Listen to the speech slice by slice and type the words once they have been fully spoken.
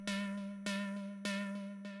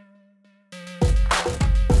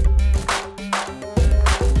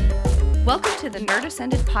Welcome to the Nerd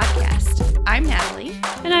Ascended podcast. I'm Natalie.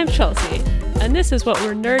 And I'm Chelsea. And this is what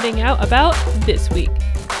we're nerding out about this week.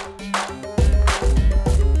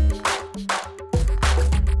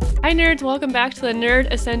 Hi nerds, welcome back to the Nerd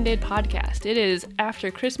Ascended podcast. It is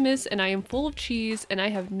after Christmas and I am full of cheese and I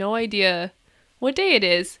have no idea what day it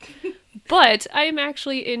is. But I am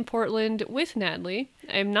actually in Portland with Natalie.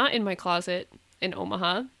 I am not in my closet in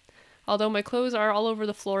Omaha. Although my clothes are all over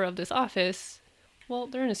the floor of this office. Well,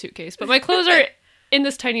 they're in a suitcase, but my clothes are in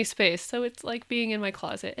this tiny space, so it's like being in my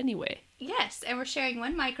closet anyway. Yes, and we're sharing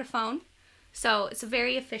one microphone, so it's a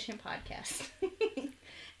very efficient podcast.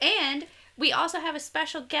 And we also have a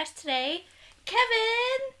special guest today,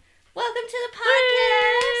 Kevin. Welcome to the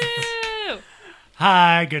podcast. Woo!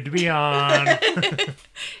 Hi, good to be on.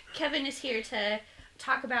 Kevin is here to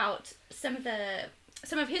talk about some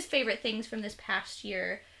of his favorite things from this past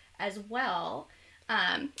year as well.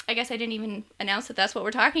 I guess I didn't even announce that that's what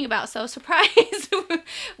we're talking about, so surprise!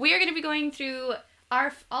 We are going to be going through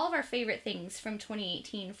all of our favorite things from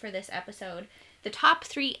 2018 for this episode. The top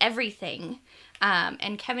 3 everything.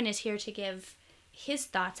 And Kevin is here to give his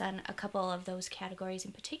thoughts on a couple of those categories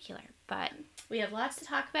in particular. But we have lots to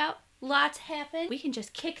talk about. Lots happen. We can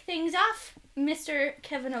just kick things off, Mr.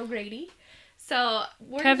 Kevin O'Grady. So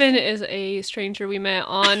Kevin is a stranger we met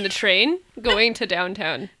on the train going to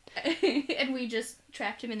downtown. And we just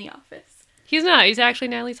trapped him in the office. He's not. He's actually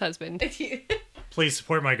Natalie's husband. Please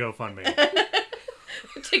support my GoFundMe.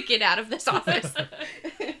 To get out of this office.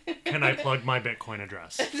 Can I plug my Bitcoin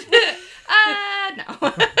address?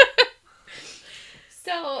 No.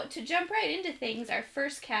 So, to jump right into things, our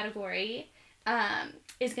first category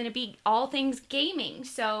is going to be all things gaming.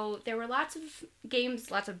 So, there were lots of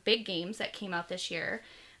games, lots of big games that came out this year.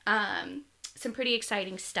 Some pretty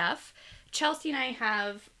exciting stuff. Chelsea and I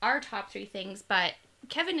have our top 3 things, but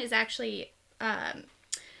Kevin is actually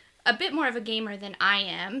a bit more of a gamer than I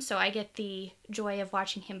am, so I get the joy of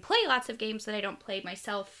watching him play lots of games that I don't play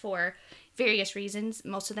myself for various reasons,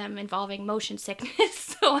 most of them involving motion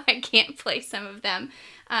sickness, so I can't play some of them.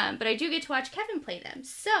 But I do get to watch Kevin play them.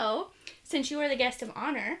 So, since you are the guest of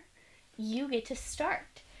honor, you get to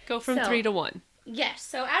start. Go from 3 to 1. Yes,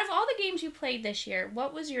 so out of all the games you played this year,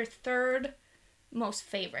 what was your third most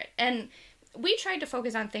favorite? And we tried to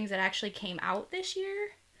focus on things that actually came out this year,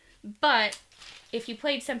 but if you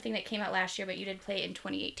played something that came out last year but you did play it in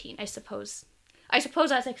 2018, I suppose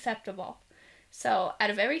that's acceptable. So out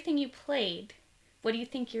of everything you played, what do you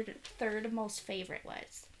think your third most favorite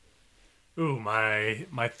was? Ooh, my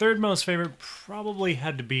third most favorite probably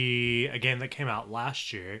had to be a game that came out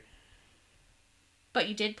last year. But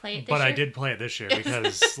you did play it this year? But year? I did play it this year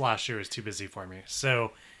because last year was too busy for me.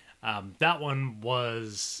 So that one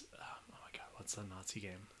was... oh my god, what's the Nazi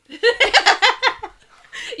game?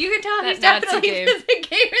 You can tell he's That definitely Nazi the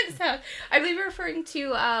gamer in this house. I believe you're referring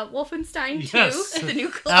to Wolfenstein 2, yes, the new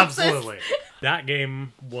Colossus. Absolutely. That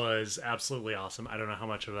game was absolutely awesome. I don't know how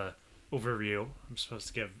much of a overview I'm supposed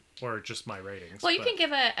to give, or just my ratings. Well, you can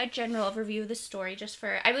give a general overview of the story just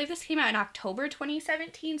for... I believe this came out in October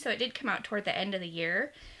 2017, so it did come out toward the end of the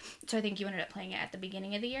year. So I think you ended up playing it at the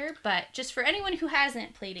beginning of the year. But just for anyone who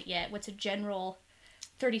hasn't played it yet, what's a general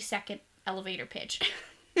 30-second elevator pitch?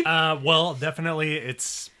 Well, definitely,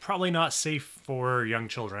 it's probably not safe for young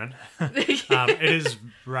children. It is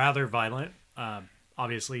rather violent.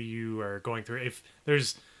 Obviously, you are going through... If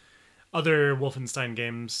there's other Wolfenstein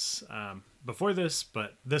games before this,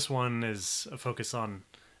 but this one is a focus on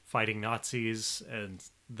fighting Nazis, and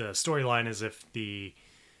the storyline is if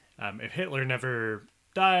Hitler never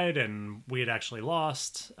died and we had actually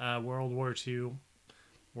lost World War II,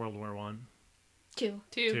 World War One. Two.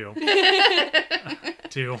 Two.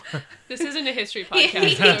 This isn't a history He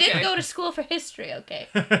podcast. did go to school for history, okay.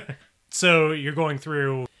 So you're going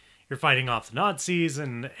through, you're fighting off the Nazis,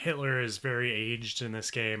 and Hitler is very aged in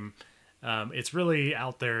this game. It's really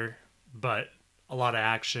out there, but a lot of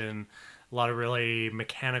action, a lot of really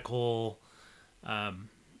mechanical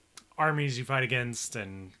armies you fight against,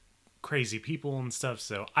 and crazy people and stuff,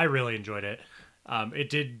 so I really enjoyed it. It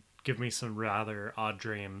did give me some rather odd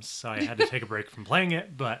dreams, so I had to take a break from playing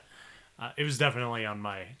it, but it was definitely on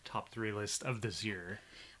my top 3 list of this year.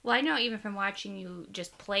 Well, I know even from watching you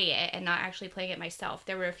just play it and not actually playing it myself,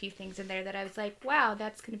 there were a few things in there that I was like, wow,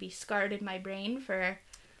 that's going to be scarred in my brain for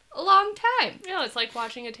a long time. Yeah, it's like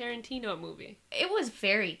watching a Tarantino movie. It was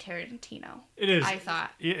very Tarantino. It is. I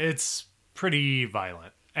thought. It's pretty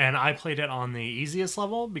violent. And I played it on the easiest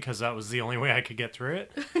level because that was the only way I could get through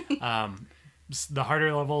it. The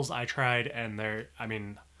harder levels I tried, and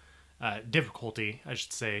difficulty, I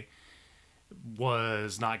should say,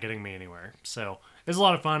 was not getting me anywhere. So it was a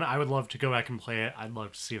lot of fun. I would love to go back and play it. I'd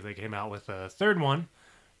love to see if they came out with a third one,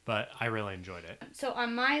 but I really enjoyed it. So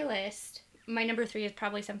on my list, my number 3 is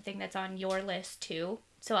probably something that's on your list too.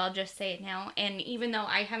 So I'll just say it now. And even though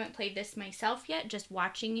I haven't played this myself yet, just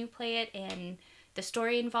watching you play it and the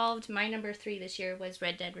story involved, my number 3 this year was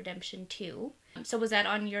Red Dead Redemption 2. So was that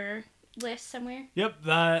on your list somewhere? Yep,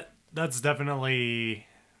 that's definitely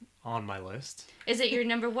on my list. Is it your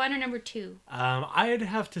number 1 or number 2? I'd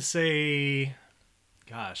have to say,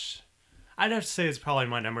 I'd have to say it's probably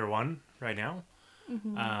my number 1 right now.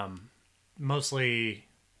 Mm-hmm. Mostly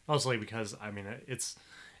because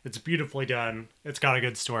it's beautifully done. It's got a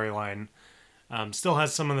good storyline. Still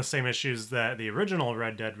has some of the same issues that the original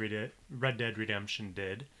Red Dead Redemption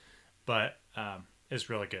did, but is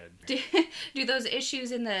really good. Do those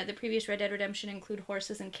issues in the previous Red Dead Redemption include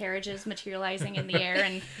horses and carriages materializing in the air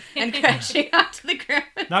and crashing onto the ground?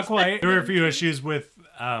 Not quite. There were a few issues with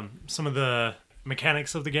some of the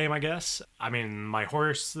mechanics of the game, I guess. I mean, my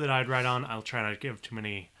horse that I'd ride on, I'll try not to give too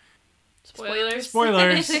many spoilers.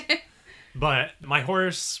 But my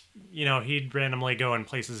horse, he'd randomly go in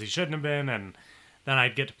places he shouldn't have been, and then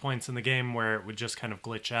I'd get to points in the game where it would just kind of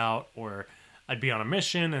glitch out, or I'd be on a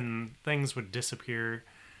mission and things would disappear.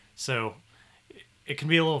 So it can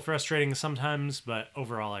be a little frustrating sometimes, but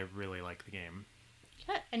overall I really like the game.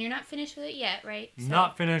 Yeah, and you're not finished with it yet, right? So.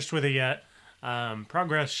 Not finished with it yet.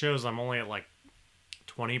 Progress shows I'm only at like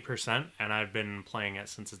 20%, and I've been playing it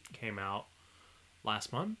since it came out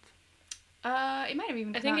last month. It might have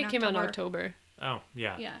even come out in October. I think it came out in October. Oh,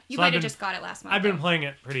 yeah. Yeah, you might have just got it last month. I've been playing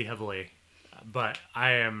it pretty heavily, but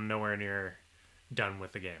I am nowhere near done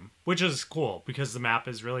with the game, which is cool because the map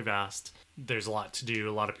is really vast. There's a lot to do,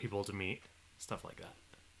 a lot of people to meet, stuff like that.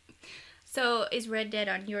 So is Red Dead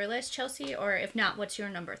on your list, Chelsea? Or if not, what's your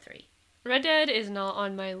number 3? Red Dead is not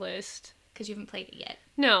on my list. Because you haven't played it yet.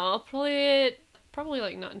 No, I'll play it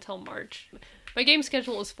probably not until March. My game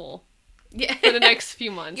schedule is full. Yeah. For the next few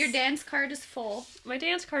months. Your dance card is full. My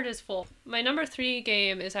dance card is full. My number 3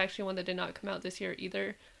 game is actually one that did not come out this year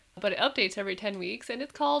either, but it updates every 10 weeks, and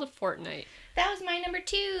it's called Fortnite. That was my number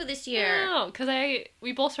 2 this year. Oh, because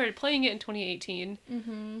we both started playing it in 2018,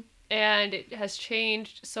 and it has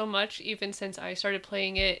changed so much even since I started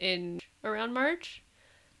playing it in around March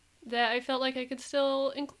that I felt like I could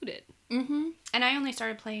still include it. And I only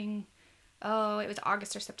started playing, it was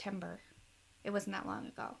August or September. It wasn't that long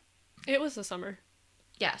ago. It was the summer.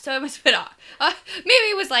 Yeah, so it must have been maybe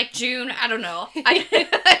it was like June. I don't know.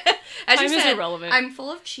 As Time you said, is irrelevant. I'm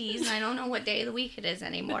full of cheese, and I don't know what day of the week it is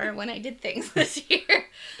anymore when I did things this year.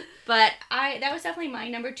 But that was definitely my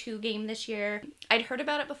number 2 game this year. I'd heard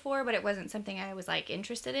about it before, but it wasn't something I was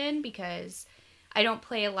interested in because I don't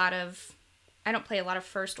play a lot of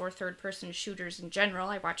first or third person shooters in general.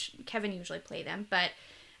 I watch Kevin usually play them, but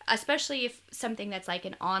especially if something that's like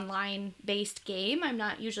an online-based game, I'm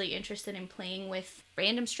not usually interested in playing with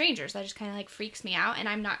random strangers. That just kind of freaks me out, and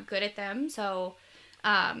I'm not good at them, so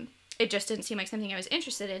it just didn't seem like something I was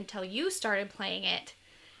interested in until you started playing it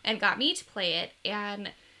and got me to play it, and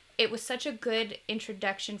it was such a good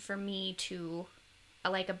introduction for me to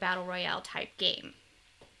a Battle Royale type game.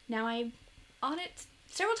 Now I'm on it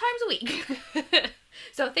several times a week.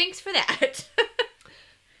 So thanks for that.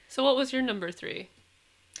 So what was your number 3?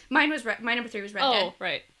 My number 3 was Red Dead. Oh,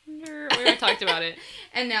 right. We already talked about it.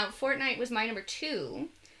 And now Fortnite was my number 2.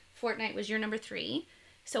 Fortnite was your number 3.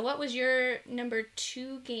 So what was your number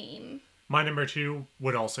 2 game? My number 2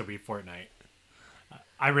 would also be Fortnite.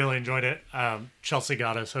 I really enjoyed it. Chelsea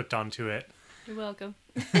got us hooked onto it. You're welcome.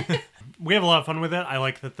 We have a lot of fun with it. I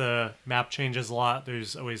like that the map changes a lot.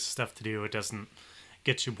 There's always stuff to do. It doesn't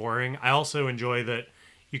get too boring. I also enjoy that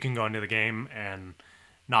you can go into the game and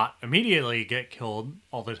not immediately get killed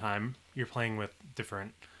all the time. You're playing with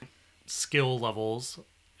different skill levels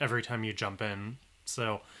every time you jump in.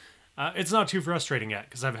 So it's not too frustrating yet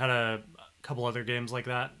because I've had a couple other games like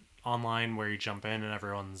that online where you jump in and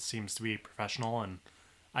everyone seems to be professional and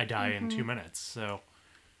I die in 2 minutes. So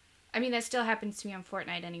I mean, that still happens to me on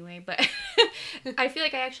Fortnite anyway, but I feel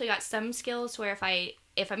like I actually got some skills where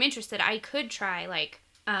if I'm interested, I could try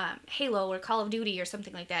Halo or Call of Duty or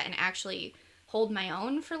something like that and actually hold my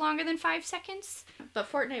own for longer than 5 seconds. But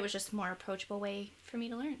Fortnite was just a more approachable way for me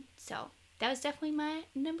to learn. So that was definitely my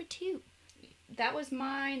number 2. That was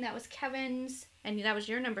mine, that was Kevin's, and that was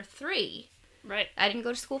your number 3. Right. I didn't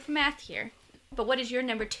go to school for math here. But what is your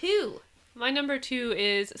number 2? My number 2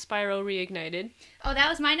 is Spyro Reignited. Oh, that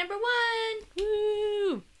was my number 1!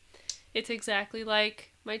 Woo! It's exactly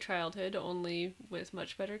like my childhood, only with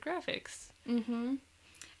much better graphics.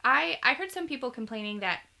 I heard some people complaining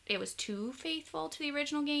that it was too faithful to the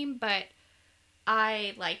original game, but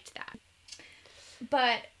I liked that.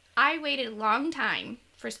 But I waited a long time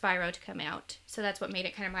for Spyro to come out, so that's what made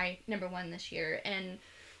it kind of my number one this year. And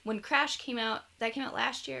when Crash came out, that came out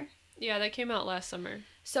last year? Yeah, that came out last summer.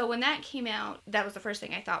 So when that came out, that was the first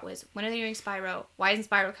thing I thought was, when are they doing Spyro? Why isn't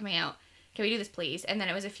Spyro coming out? Can we do this, please? And then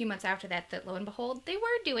it was a few months after that lo and behold, they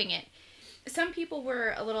were doing it. Some people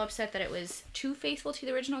were a little upset that it was too faithful to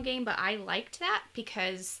the original game, but I liked that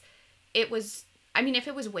because it was, I mean, if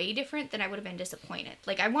it was way different, then I would have been disappointed.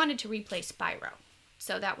 Like, I wanted to replay Spyro.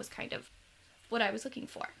 So that was kind of what I was looking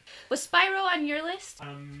for. Was Spyro on your list?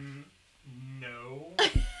 No.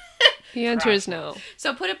 The answer is no.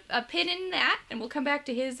 So put a pin in that, and we'll come back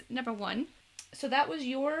to his number one. So that was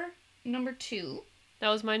your number two. That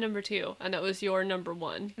was my number 2, and that was your number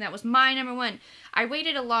 1. And that was my number one. I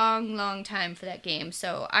waited a long, long time for that game,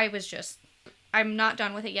 so I'm not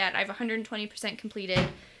done with it yet. I have 120% completed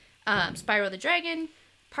Spyro the Dragon,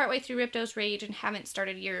 partway through Ripto's Rage, and haven't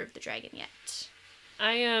started Year of the Dragon yet.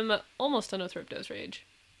 I am almost done with Ripto's Rage.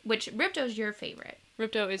 Which, Ripto's your favorite.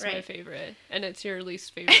 Ripto is my Right. favorite, and it's your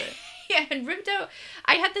least favorite. Yeah, and Ripto,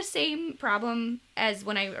 I had the same problem as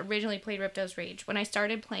when I originally played Ripto's Rage. When I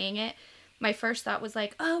started playing it, my first thought was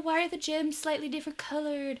like, oh, why are the gems slightly different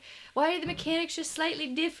colored? Why are the mechanics just slightly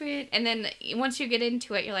different? And then once you get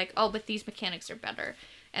into it, you're like, oh, but these mechanics are better.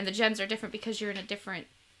 And the gems are different because you're in a different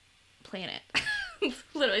planet.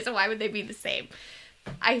 Literally, so why would they be the same?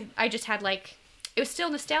 I just had like, it was still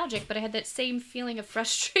nostalgic, but I had that same feeling of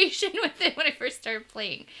frustration with it when I first started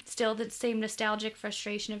playing. Still the same nostalgic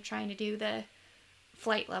frustration of trying to do the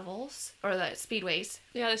flight levels, or the speedways.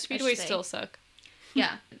 Yeah, the speedways still suck.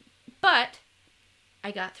 Yeah. But I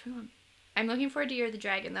got through them. I'm looking forward to Year of the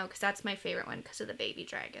Dragon, though, because that's my favorite one because of the baby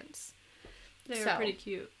dragons. They were pretty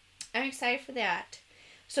cute. I'm excited for that.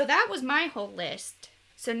 So that was my whole list.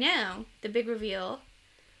 So now, the big reveal.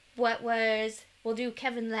 We'll do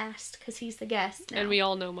Kevin last because he's the guest now. And we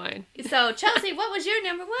all know mine. So, Chelsea, what was your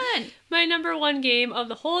number one? My number 1 game of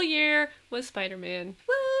the whole year was Spider-Man.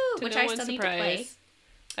 Woo! To Which no I one's still need to play.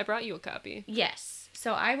 I brought you a copy. Yes.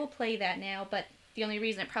 So I will play that now, but the only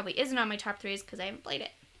reason it probably isn't on my top 3 is because I haven't played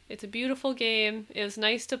it. It's a beautiful game. It was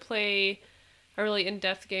nice to play a really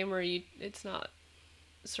in-depth game where it's not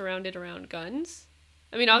surrounded around guns.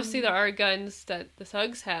 I mean, obviously there are guns that the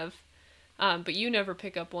thugs have, but you never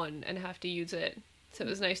pick up one and have to use it. So it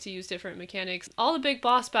was nice to use different mechanics. All the big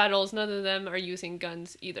boss battles, none of them are using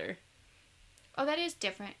guns either. Oh, that is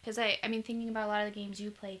different. Because, I mean, thinking about a lot of the games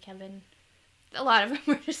you play, Kevin, a lot of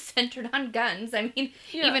them are just centered on guns. I mean,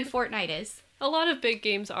 Yeah. even Fortnite is. A lot of big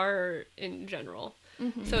games are in general.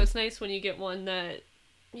 Mm-hmm. So it's nice when you get one that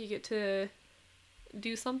you get to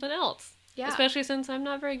do something else. Yeah. Especially since I'm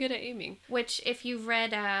not very good at aiming. Which, if you've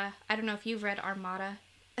read, I don't know if you've read Armada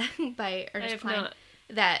by I Ernest have Cline.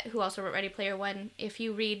 not. Who also wrote Ready Player One. If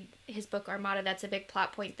you read his book Armada, that's a big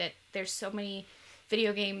plot point that there's so many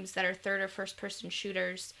video games that are third or first person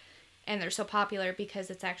shooters, and they're so popular because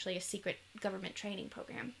it's actually a secret government training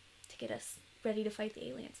program to get us ready to fight the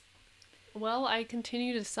aliens. Well, I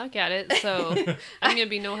continue to suck at it, so I'm going to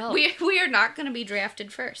be no help. We are not going to be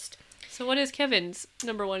drafted first. So what is Kevin's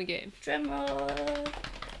number 1 game? Drumroll.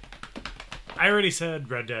 I already said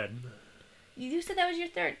Red Dead. You said that was your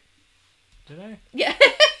third. Did I? Yeah.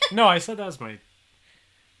 No, I said that was my...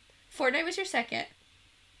 Fortnite was your second.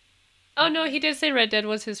 Oh, no, he did say Red Dead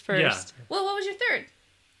was his first. Yeah. Well, what was your third?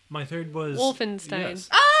 My third was... Wolfenstein. Yes.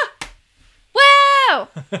 Ah! Wow!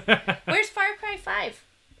 Where's Far Cry 5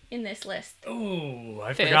 in this list? Oh,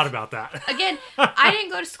 I Fifth. forgot about that. Again, I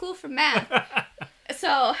didn't go to school for math.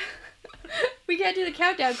 So, we can't do the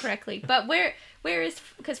countdown correctly. But where is...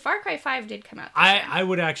 Because Far Cry 5 did come out this year. I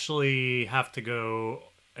would actually have to go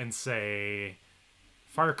and say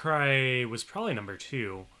Far Cry was probably number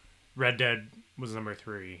 2. Red Dead was number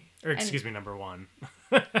 3. Or excuse me, number 1.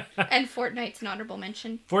 And Fortnite's an honorable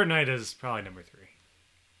mention. Fortnite is probably number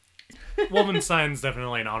 3. Wolfenstein's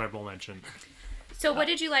definitely an honorable mention. So what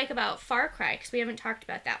did you like about Far Cry? Because we haven't talked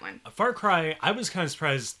about that one. Far Cry, I was kind of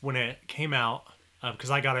surprised when it came out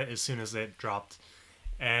because I got it as soon as it dropped.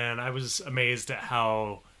 And I was amazed at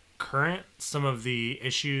how current some of the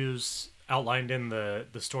issues outlined in the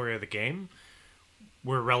story of the game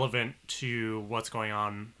were relevant to what's going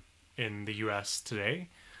on in the U.S. today.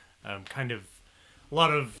 Kind of a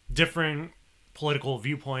lot of different political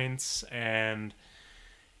viewpoints, and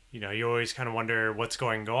you always kind of wonder what's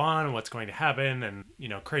going to go on and what's going to happen, and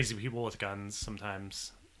crazy people with guns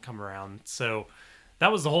sometimes come around. So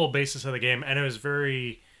that was the whole basis of the game, and it was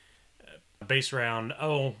very based around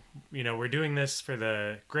we're doing this for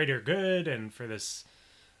the greater good and for this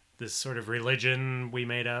sort of religion we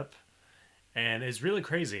made up. and is really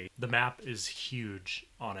crazy. The map is huge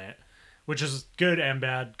on it, which is good and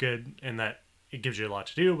bad. Good in that it gives you a lot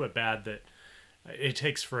to do, but bad that it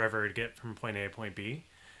takes forever to get from point A to point B.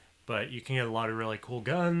 But you can get a lot of really cool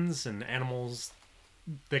guns and animals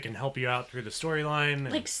that can help you out through the storyline.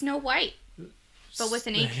 Like Snow White, but with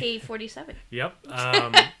an AK-47. Yep.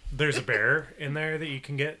 There's a bear in there that you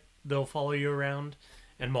can get. They'll follow you around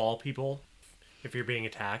and maul people if you're being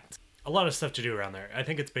attacked. A lot of stuff to do around there. I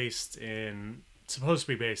think it's supposed to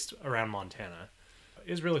be based around Montana.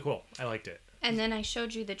 It's really cool. I liked it. And then I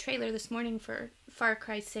showed you the trailer this morning for Far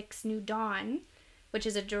Cry 6 New Dawn, which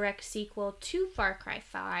is a direct sequel to Far Cry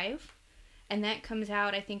 5. And that comes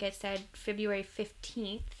out, I think I said, February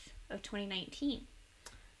 15th of 2019.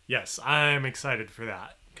 Yes, I'm excited for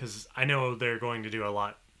that because I know they're going to do a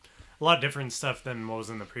lot different stuff than what was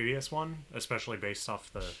in the previous one, especially based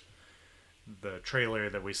off the trailer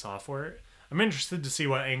that we saw for it. I'm interested to see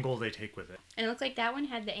what angle they take with it. And it looks like that one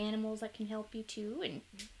had the animals that can help you too, and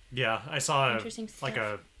yeah, I saw interesting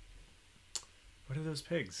stuff. What are those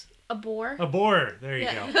pigs? A boar. A boar. There you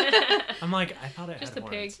go. I'm like, I thought it Just had a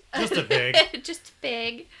horns. pig. Just a pig. Just a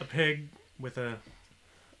pig. A pig with a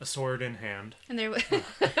sword in hand. And there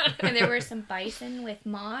were some bison with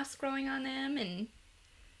moss growing on them, and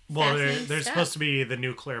well, fascinating there's stuff. supposed to be the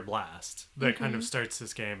nuclear blast that kind of starts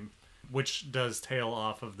this game, which does tail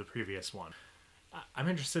off of the previous one. I'm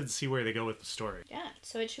interested to see where they go with the story. Yeah,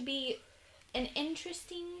 so it should be an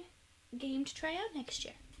interesting game to try out next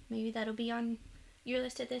year. Maybe that'll be on your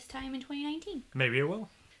list at this time in 2019. Maybe it will.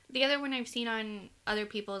 The other one I've seen on other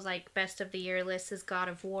people's like best of the year lists is God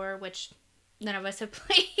of War, which none of us have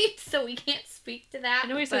played, so we can't speak to that. I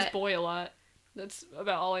know he says boy a lot. That's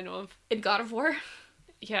about all I know of. In God of War?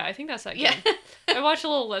 Yeah, I think that's that game. Yeah. I watched a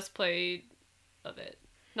little Let's Play of it.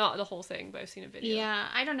 Not the whole thing, but I've seen a video. Yeah,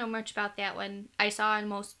 I don't know much about that one. I saw on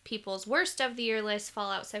most people's worst of the year list,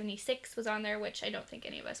 Fallout 76 was on there, which I don't think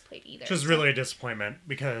any of us played either. Which is really a disappointment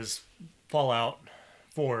because Fallout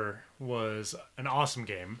 4 was an awesome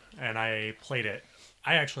game, and I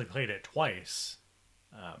actually played it twice.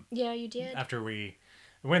 Yeah, you did. After we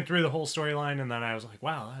went through the whole storyline, and then I was like,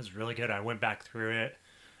 wow, that was really good. I went back through it,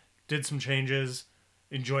 did some changes,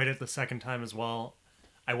 enjoyed it the second time as well.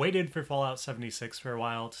 I waited for Fallout 76 for a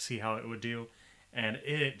while to see how it would do, and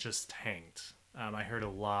it just tanked. I heard a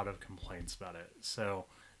lot of complaints about it, so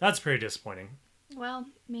that's pretty disappointing. Well,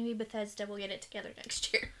 maybe Bethesda will get it together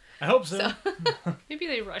next year. I hope so. Maybe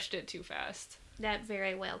they rushed it too fast. That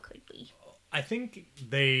very well could be. I think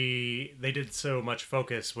they did so much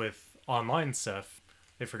focus with online stuff,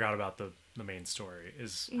 they forgot about the main story,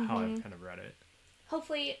 is how I've kind of read it.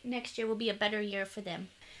 Hopefully next year will be a better year for them.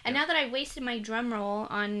 And now that I wasted my drum roll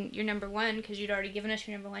on your number one, because you'd already given us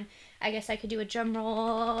your number one, I guess I could do a drum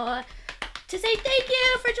roll to say thank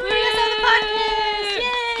you for joining us on the podcast.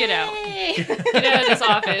 Yay! Get out. Get out of this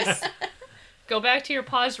office. Go back to your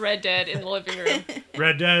paused Red Dead in the living room.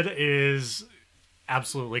 Red Dead is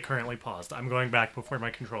absolutely currently paused. I'm going back before my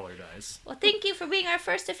controller dies. Well, thank you for being our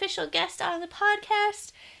first official guest on the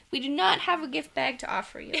podcast. We do not have a gift bag to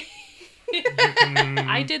offer you.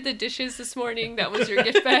 I did the dishes this morning. That was your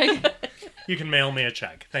gift bag. You can mail me a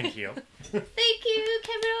check. Thank you. Thank you,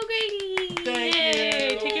 Kevin O'Grady. Thank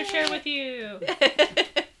Yay! you. Take your share with you.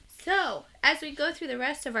 So, as we go through the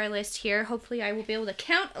rest of our list here, hopefully I will be able to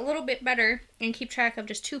count a little bit better and keep track of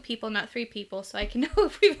just 2 people, not 3 people, so I can know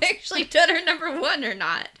if we've actually done our number 1 or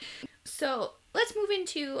not. So, let's move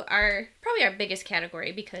into probably our biggest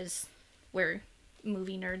category, because we're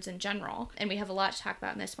movie nerds in general, and we have a lot to talk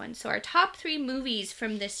about in this one. So our top 3 movies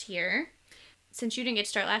from this year. Since you didn't get to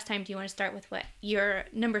start last time, do you want to start with what your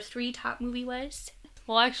number 3 top movie was?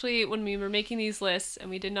 Well, actually, when we were making these lists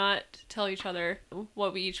and we did not tell each other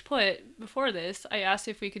what we each put before this, I asked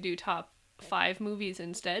if we could do top 5 movies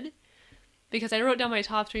instead. Because I wrote down my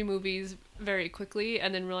top 3 movies very quickly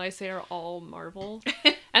and then realized they are all Marvel.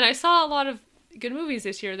 And I saw a lot of good movies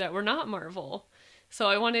this year that were not Marvel. So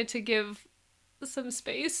I wanted to give some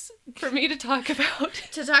space for me to talk about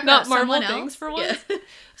Not Marvel someone things else. for once. Yeah.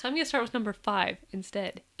 So I'm going to start with number 5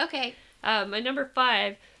 instead. Okay. My number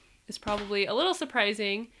 5 is probably a little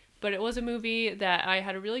surprising, but it was a movie that I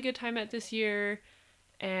had a really good time at this year,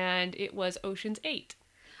 and it was Ocean's 8.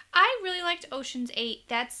 I really liked Ocean's 8.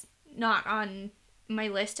 That's not on my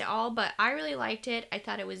list at all, but I really liked it. I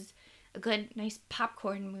thought it was a good, nice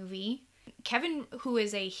popcorn movie. Kevin, who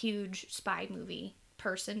is a huge spy movie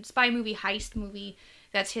person, spy movie, heist movie,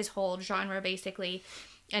 that's his whole genre basically,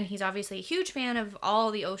 and he's obviously a huge fan of all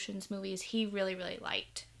the Ocean's movies. He really, really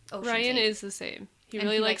liked Ocean's Ryan 8. is the same. He And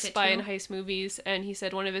really he likes liked it spy too? and heist movies, and he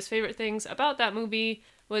said one of his favorite things about that movie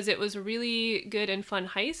was it was a really good and fun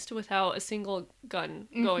heist without a single gun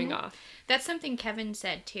going off. That's something Kevin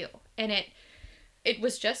said too. And it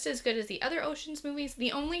was just as good as the other Ocean's movies.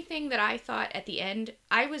 The only thing that I thought at the end,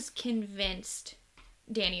 I was convinced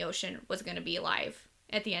Danny Ocean was going to be alive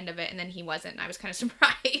at the end of it, and then he wasn't. And I was kind of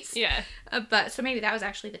surprised. Yeah. But so maybe that was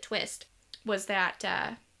actually the twist, was that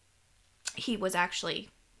he was actually,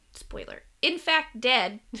 spoiler, in fact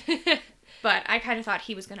dead. But I kind of thought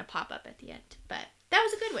he was going to pop up at the end. But that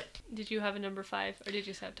was a good one. Did you have a number 5, or did you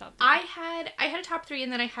just have top 3? I had a top 3,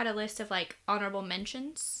 and then I had a list of like honorable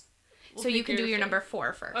mentions. We'll so you pick can do your favorite. number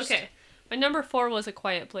 4 first. Okay. My number 4 was A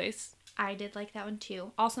Quiet Place. I did like that one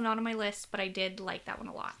too. Also not on my list, but I did like that one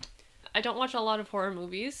a lot. I don't watch a lot of horror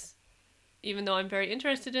movies, even though I'm very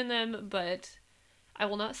interested in them, but I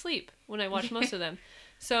will not sleep when I watch most of them.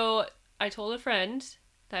 So I told a friend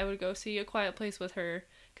that I would go see A Quiet Place with her,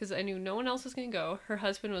 because I knew no one else was going to go. Her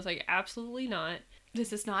husband was like, absolutely not.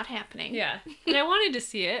 This is not happening. Yeah. And I wanted to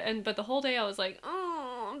see it, but the whole day I was like,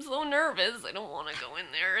 oh, I'm so nervous. I don't want to go in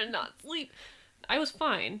there and not sleep. I was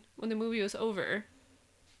fine when the movie was over,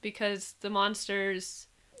 because the monsters,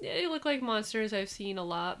 they look like monsters I've seen a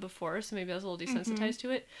lot before, so maybe I was a little desensitized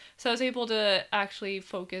to it. So I was able to actually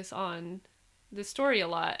focus on the story a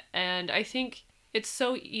lot, and I think it's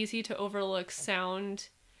so easy to overlook sound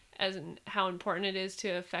as in how important it is to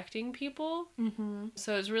affecting people. Mm-hmm.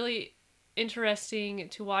 So it's really interesting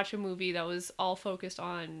to watch a movie that was all focused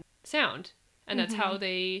on sound, and that's how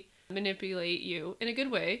they manipulate you in a good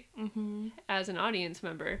way as an audience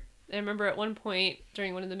member. I remember at one point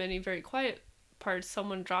during one of the many very quiet parts,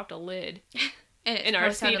 someone dropped a lid And it in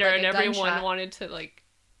our sounded theater, like and a everyone gunshot. wanted to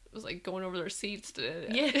was going over their seats to.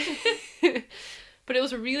 Yeah. But it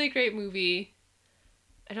was a really great movie.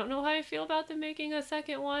 I don't know how I feel about them making a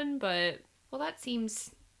second one, but Well, that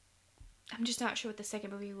seems... I'm just not sure what the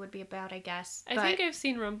second movie would be about, I guess. I think I've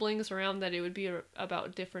seen rumblings around that it would be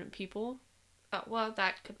about different people Oh, well,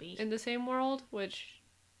 that could be... in the same world, which...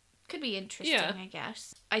 Could be interesting, Yeah. I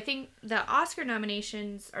guess. I think the Oscar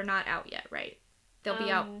nominations are not out yet, right? They'll be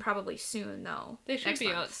out probably soon, though. They should next be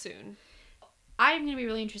month. out soon. I'm going to be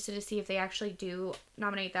really interested to see if they actually do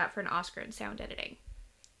nominate that for an Oscar in sound editing.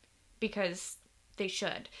 Because they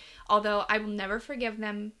should. Although I will never forgive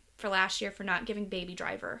them for last year for not giving Baby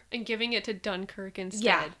Driver. And giving it to Dunkirk instead.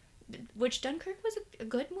 Yeah. Which Dunkirk was a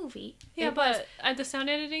good movie. Yeah, It was. but the sound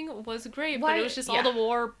editing was great, Why- but it was just yeah. all the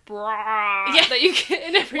war that you get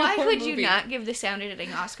in every Why war would movie. you not give the sound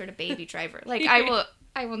editing Oscar to Baby Driver? Like,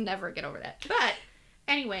 I will never get over that. But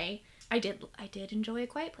anyway, I did enjoy A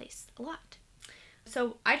Quiet Place a lot.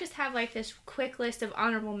 So I just have like this quick list of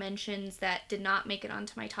honorable mentions that did not make it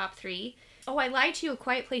onto my top 3. Oh, I lied to you. A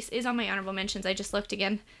Quiet Place is on my honorable mentions. I just looked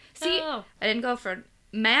again. See, Oh. I didn't go for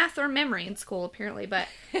math or memory in school apparently, but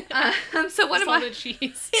so one It's of all my the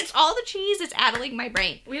cheese. it's all the cheese. It's addling my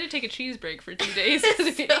brain. We had to take a cheese break for 2 days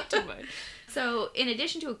because we ate too much. So, in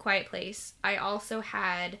addition to A Quiet Place, I also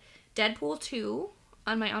had Deadpool 2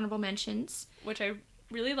 on my honorable mentions. Which I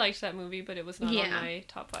really liked that movie, but it was not on Yeah. my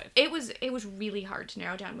top 5. It was really hard to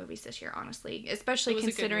narrow down movies this year, honestly, especially It was a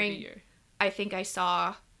good considering movie year. I think I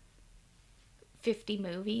saw 50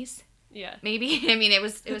 movies, Yeah. maybe. I mean, it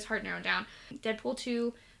was hard to narrow down. Deadpool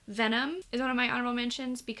 2, Venom is one of my honorable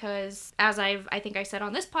mentions because, as I think I said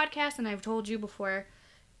on this podcast and I've told you before,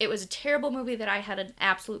 it was a terrible movie that I had an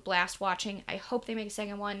absolute blast watching. I hope they make a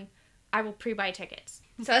second one. I will pre-buy tickets.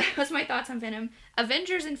 So that was my thoughts on Venom.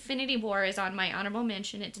 Avengers Infinity War is on my honorable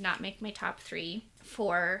mention. It did not make my top 3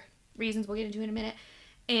 for reasons we'll get into in a minute.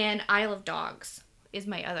 And Isle of Dogs is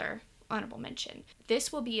my other honorable mention.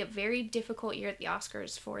 This will be a very difficult year at the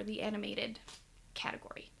Oscars for the animated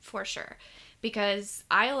category, for sure. Because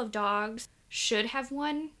Isle of Dogs should have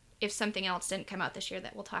won if something else didn't come out this year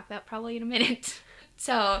that we'll talk about probably in a minute.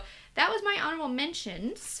 So that was my honorable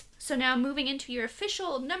mentions. So now moving into your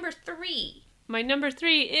official number 3. My number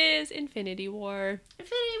 3 is Infinity War.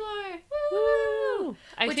 Infinity War! Woo!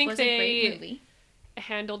 I Which think was a great they movie.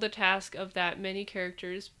 handled the task of that many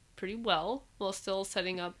characters pretty well, while still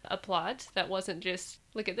setting up a plot that wasn't just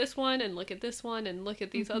look at this one and look at this one and look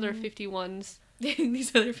at these other 51s.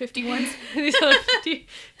 These other 51s. These other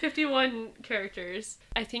 51 characters.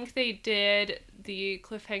 I think they did the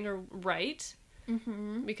cliffhanger right,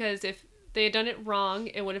 because if they had done it wrong,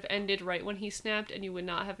 it would have ended right when he snapped and you would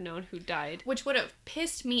not have known who died. Which would have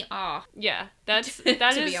pissed me off. Yeah, that To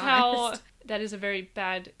is be how honest. that is a very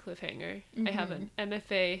bad cliffhanger. I have an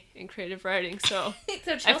MFA in creative writing, so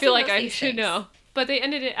So I Chelsea feel like knows I these should things. know. But they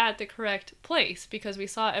ended it at the correct place because we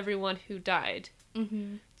saw everyone who died.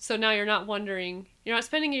 Mm-hmm. So now you're not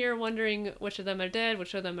spending a year wondering which of them are dead,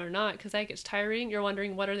 which of them are not, because that gets tiring. You're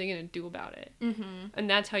wondering what are they going to do about it. Mm-hmm. And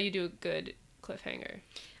that's how you do a good cliffhanger.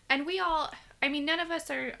 And none of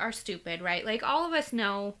us are stupid, right? Like, all of us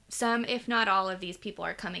know some, if not all of these people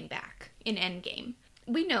are coming back in Endgame.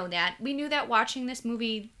 We know that. We knew that watching this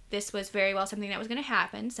movie, this was very well something that was going to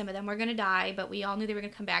happen. Some of them were going to die, but we all knew they were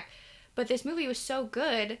going to come back. But this movie was so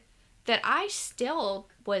good that I still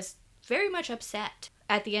was very much upset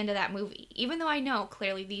at the end of that movie. Even though I know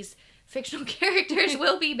clearly these fictional characters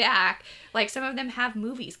will be back. Like, some of them have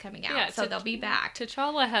movies coming out, so they'll be back.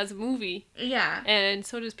 T'Challa has a movie. Yeah. And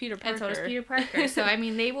so does Peter Parker. So, I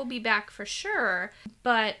mean, they will be back for sure.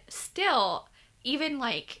 But still, even,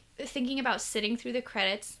 like, thinking about sitting through the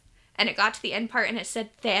credits, and it got to the end part and it said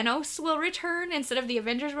Thanos will return instead of the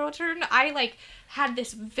Avengers will return, I, like, had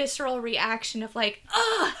this visceral reaction of, like,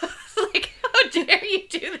 ugh! Like, how dare you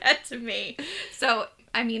do that to me? So,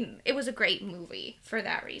 I mean, it was a great movie for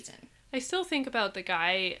that reason. I still think about the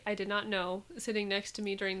guy I did not know sitting next to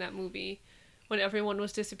me during that movie when everyone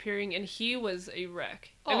was disappearing, and he was a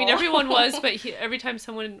wreck. I mean, everyone was, but every time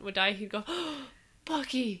someone would die, he'd go, oh,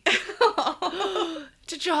 Bucky!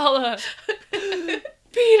 T'Challa!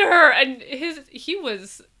 Peter! And he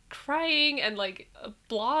was crying and, like, a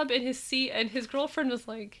blob in his seat, and his girlfriend was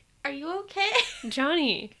like, are you okay?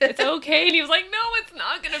 Johnny, it's okay. And he was like, no, it's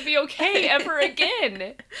not going to be okay ever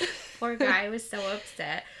again. Poor guy was so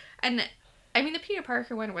upset. And, I mean, the Peter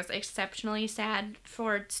Parker one was exceptionally sad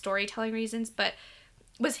for storytelling reasons, but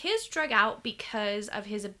was his drug out because of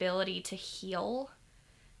his ability to heal?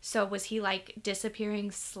 So was he, like,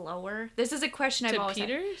 disappearing slower? This is a question I've always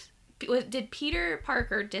had. Did Peter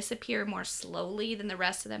Parker disappear more slowly than the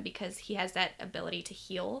rest of them because he has that ability to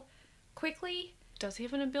heal quickly? Does he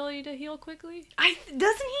have an ability to heal quickly? Doesn't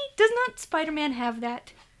he? Does not Spider-Man have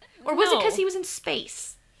that? Or was it because he was in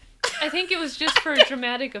space? I think it was just for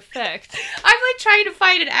dramatic effect. I'm, like, trying to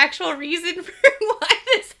find an actual reason for why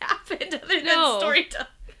this happened other than storytelling.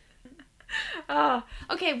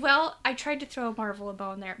 Okay, well, I tried to throw a Marvel a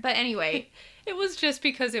bone there. But anyway. It was just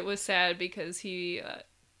because it was sad because he...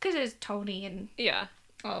 Because it's Tony and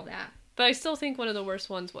all of that. But I still think one of the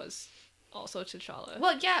worst ones was also T'Challa.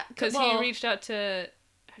 Well, yeah. Because he reached out to...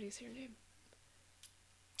 How do you say her name?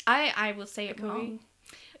 I will say it wrong.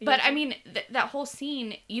 But, I mean, that whole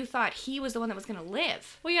scene, you thought he was the one that was going to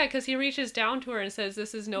live. Well, yeah, because he reaches down to her and says,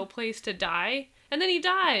 this is no place to die. And then he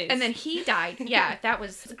dies. And then he died. Yeah, that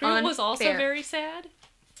was Groot was also very sad.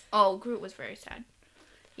 Oh, Groot was very sad.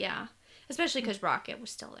 Yeah. Especially because Rocket was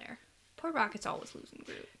still there. Poor Rocket's always losing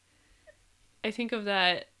Groot. I think of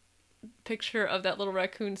that picture of that little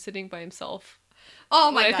raccoon sitting by himself. Oh,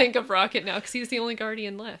 my God. I think of Rocket now, because he's the only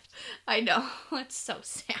Guardian left. I know. It's so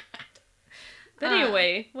sad. But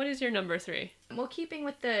anyway, what is your number 3? Well, keeping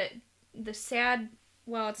with the sad...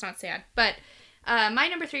 Well, it's not sad. But my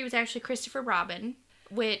number 3 was actually Christopher Robin,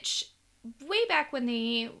 which way back when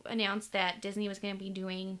they announced that Disney was going to be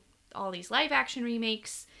doing all these live-action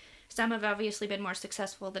remakes, some have obviously been more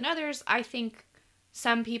successful than others. I think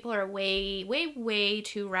some people are way, way, way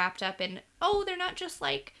too wrapped up in, oh, they're not just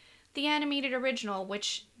like the animated original,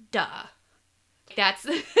 which, duh. That's,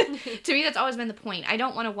 to me, that's always been the point. I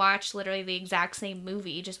don't want to watch literally the exact same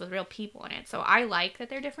movie just with real people in it. So I like that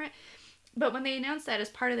they're different. But when they announced that as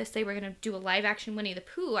part of this, they were going to do a live-action Winnie the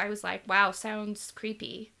Pooh, I was like, wow, sounds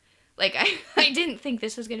creepy. Like, I didn't think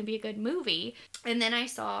this was going to be a good movie. And then I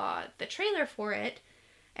saw the trailer for it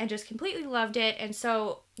and just completely loved it. And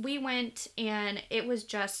so we went, and it was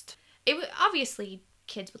obviously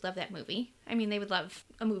kids would love that movie. I mean, they would love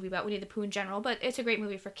a movie about Winnie the Pooh in general, but it's a great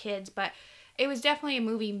movie for kids. But it was definitely a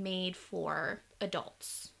movie made for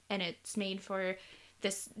adults, and it's made for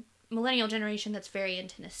this millennial generation that's very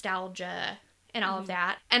into nostalgia and all of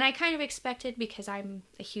that. And I kind of expected, because I'm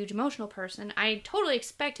a huge emotional person, I totally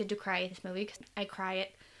expected to cry at this movie, because I cry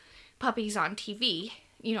at puppies on TV,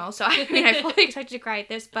 you know, so I mean, I fully expected to cry at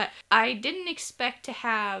this, but I didn't expect to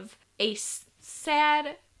have a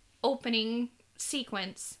sad opening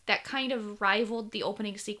sequence that kind of rivaled the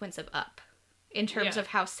opening sequence of Up in terms of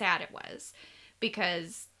how sad it was,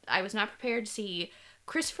 because I was not prepared to see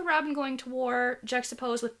Christopher Robin going to war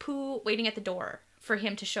juxtaposed with Pooh waiting at the door for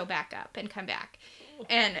him to show back up and come back.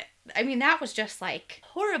 And I mean, that was just like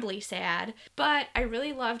horribly sad, but I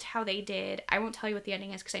really loved how they did. I won't tell you what the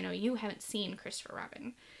ending is because I know you haven't seen Christopher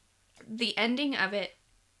Robin. The ending of it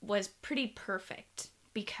was pretty perfect,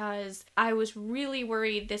 because I was really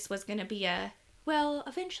worried this was going to be well,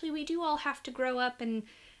 eventually we do all have to grow up and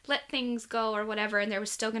let things go or whatever, and there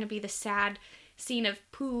was still going to be the sad scene of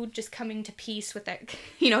Pooh just coming to peace with that,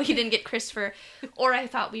 you know, he didn't get Christopher, or I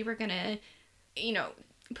thought we were going to you know,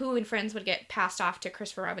 Pooh and Friends would get passed off to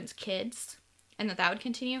Christopher Robin's kids, and that would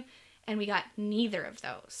continue, and we got neither of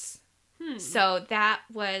those. So that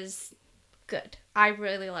was good. I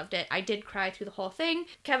really loved it. I did cry through the whole thing.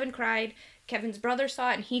 Kevin cried. Kevin's brother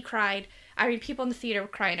saw it, and he cried. I mean, people in the theater were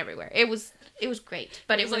crying everywhere. It was great.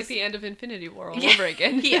 But it was like the end of Infinity War all yeah, over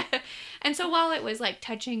again. Yeah. And so while it was like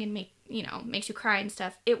touching and makes you cry and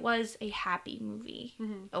stuff, it was a happy movie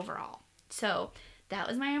overall. So that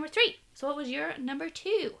was my number 3. So what was your number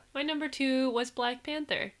 2? My number 2 was Black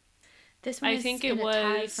Panther. This one is going to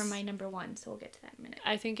tie from my number 1, so we'll get to that in a minute.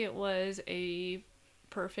 I think it was a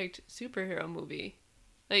perfect superhero movie.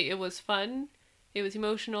 Like, it was fun. It was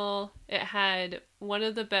emotional. It had one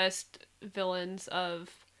of the best villains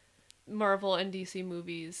of Marvel and DC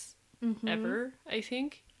movies ever, I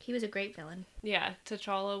think. He was a great villain. Yeah,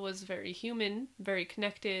 T'Challa was very human, very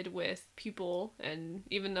connected with people, and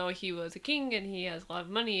even though he was a king and he has a lot of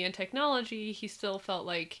money and technology, he still felt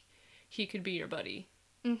like he could be your buddy.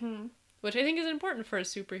 Mm-hmm. Which I think is important for a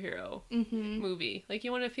superhero movie. Like,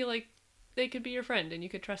 you want to feel like they could be your friend and you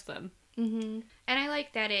could trust them. Mm-hmm. And I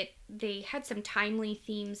like that they had some timely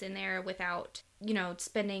themes in there without,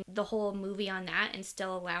 spending the whole movie on that and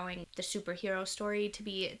still allowing the superhero story to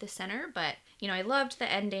be at the center. But, I loved the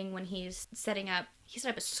ending when he set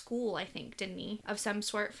up a school, I think, didn't he? Of some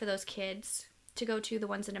sort for those kids to go to, the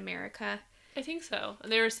ones in America. I think so.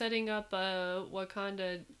 They were setting up a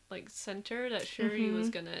Wakanda, center that Shuri was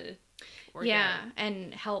gonna work at.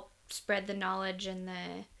 And help spread the knowledge and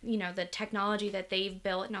the technology that they've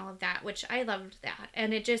built and all of that, which I loved that.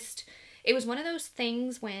 And it was one of those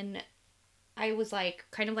things when I was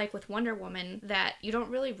kind of like with Wonder Woman, that you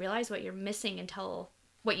don't really realize what you're missing until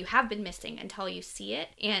what you have been missing until you see it.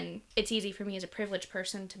 And it's easy for me as a privileged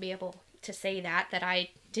person to be able to say that I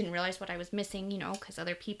didn't realize what I was missing, because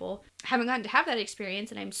other people haven't gotten to have that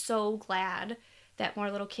experience. And I'm so glad that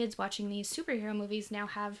more little kids watching these superhero movies now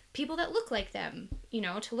have people that look like them,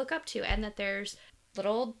 to look up to, and that there's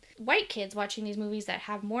little white kids watching these movies that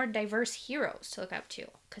have more diverse heroes to look up to,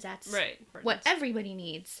 because that's what everybody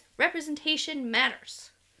needs. Representation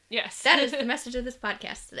matters. Yes. That is the message of this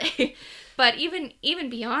podcast today. But even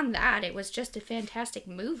beyond that, it was just a fantastic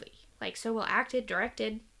movie. So well acted,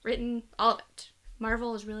 directed, written, all of it.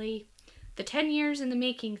 Marvel is really the 10 years in the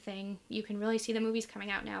making thing. You can really see the movies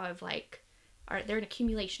coming out now of they're an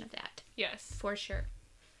accumulation of that. Yes. For sure.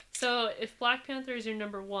 So if Black Panther is your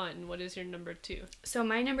number 1, what is your number 2? So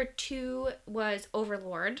my number 2 was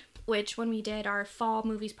Overlord, which when we did our fall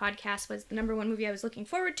movies podcast was the number 1 movie I was looking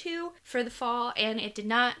forward to for the fall, and it did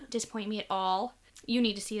not disappoint me at all. You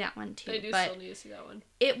need to see that one too. I do still need to see that one.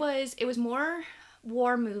 It was more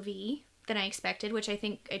war movie than I expected, which I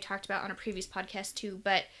think I talked about on a previous podcast too,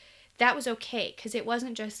 but that was okay because it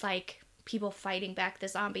wasn't just people fighting back the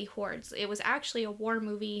zombie hordes. It was actually a war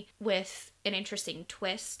movie with an interesting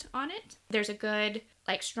twist on it. There's a good,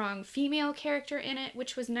 strong female character in it,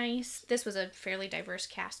 which was nice. This was a fairly diverse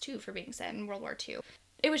cast, too, for being set in World War II.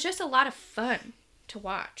 It was just a lot of fun to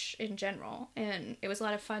watch in general, and it was a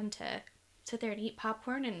lot of fun to sit there and eat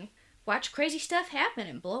popcorn and watch crazy stuff happen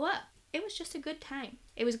and blow up. It was just a good time.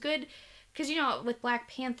 It was good, because, with Black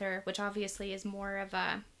Panther, which obviously is more of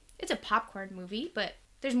it's a popcorn movie, but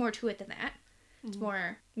there's more to it than that. It's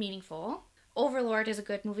more meaningful. Overlord is a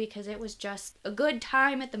good movie because it was just a good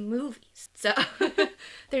time at the movies. So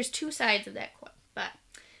there's 2 sides of that coin. But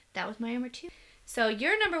that was my number 2. So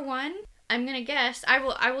your number 1, I'm going to guess, I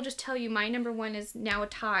will just tell you my number 1 is now a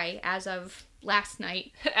tie as of last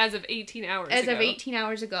night. As of 18 hours ago. As of 18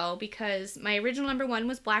 hours ago, because my original number 1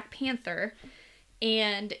 was Black Panther.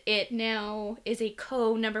 And it now is a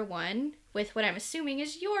co-number 1 with what I'm assuming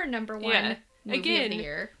is your number 1. Yeah. Movie of the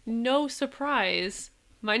year. No surprise,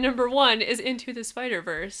 my number 1 is Into the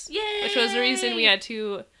Spider-Verse. Yay! Which was the reason we had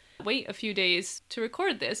to wait a few days to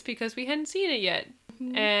record this, because we hadn't seen it yet.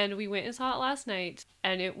 Mm-hmm. And we went and saw it last night,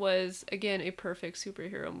 and it was, again, a perfect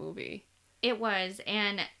superhero movie. It was,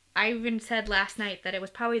 and I even said last night that it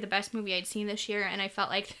was probably the best movie I'd seen this year, and I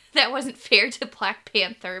felt like that wasn't fair to Black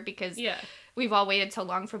Panther, because we've all waited so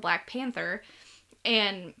long for Black Panther,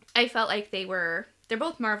 and I felt like they're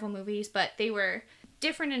both Marvel movies, but they were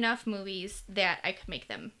different enough movies that I could make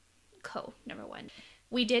them number 1.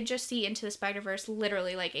 We did just see Into the Spider-Verse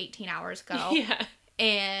literally 18 hours ago. Yeah.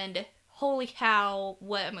 And holy cow,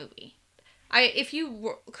 what a movie. If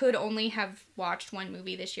you could only have watched one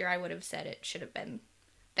movie this year, I would have said it should have been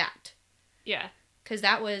that. Yeah. Because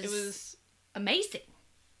it was amazing.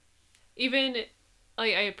 Even, I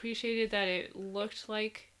appreciated that it looked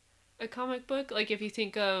like a comic book. If you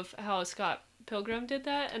think of how Scott Pilgrim did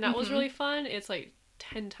that, and that was really fun. It's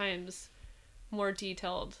 10 times more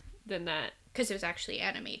detailed than that. Because it was actually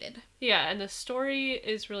animated. Yeah, and the story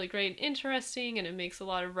is really great and interesting, and it makes a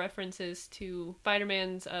lot of references to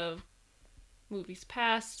Spider-Mans of movies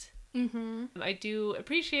past. Mm-hmm. I do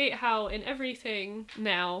appreciate how in everything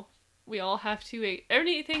now, we all have to,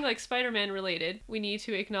 anything like Spider-Man related, we need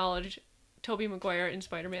to acknowledge Tobey Maguire in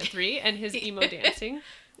Spider-Man 3 and his emo dancing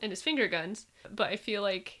and his finger guns. But I feel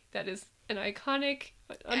like that is an iconic,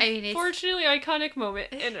 unfortunately iconic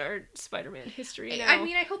moment in our Spider-Man history now. I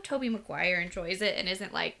mean, I hope Tobey Maguire enjoys it and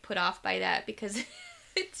isn't, like, put off by that, because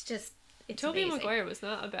it's just, it's Tobey amazing. Maguire was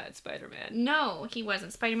not a bad Spider-Man. No, he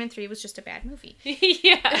wasn't. Spider-Man 3 was just a bad movie.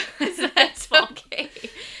 Yeah. So that's okay.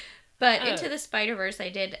 But Into the Spider-Verse,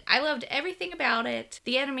 I loved everything about it.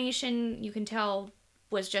 The animation, you can tell,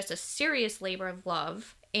 was just a serious labor of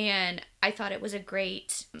love. And I thought it was a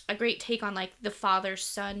great take on, like, the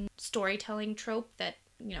father-son storytelling trope that,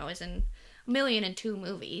 you know, is in 1,000,002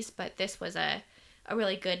 movies. But this was a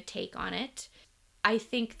really good take on it. I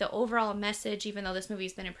think the overall message, even though this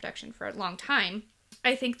movie's been in production for a long time,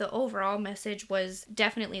 I think the overall message was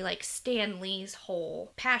definitely, like, Stan Lee's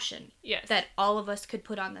whole passion. Yes. That all of us could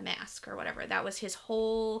put on the mask or whatever. That was his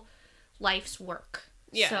whole life's work.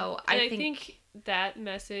 Yeah. So I think that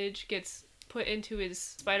message gets put into his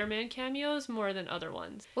Spider-Man cameos more than other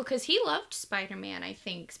ones. Well, because he loved Spider-Man, I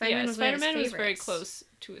think. Spider-Man was very close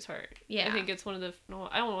to his heart. Yeah. I think it's one of the,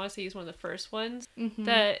 I don't want to say he's one of the first ones Mm-hmm.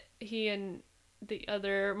 that he and the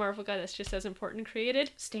other Marvel guy that's just as important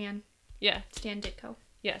created. Stan Ditko.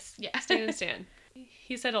 Yes. Yeah. Stan and Stan.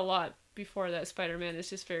 He said a lot before that Spider-Man is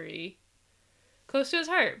just very close to his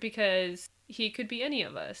heart because he could be any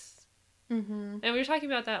of us. Mm-hmm. And we were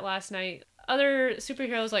talking about that last night. Other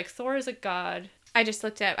superheroes like Thor is a god. I just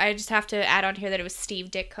have to add on here that it was Steve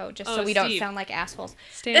Ditko, just so we don't sound like assholes.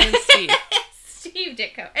 Stan and Steve. Steve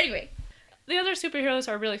Ditko. Anyway. The other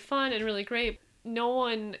superheroes are really fun and really great. No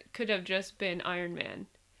one could have just been Iron Man.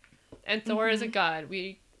 And Thor is a god.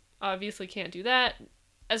 We obviously can't do that.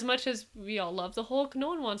 As much as we all love the Hulk, no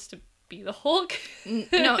one wants to be the Hulk.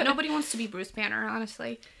 No, nobody wants to be Bruce Banner,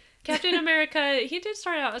 honestly. Captain America, he did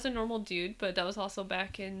start out as a normal dude, but that was also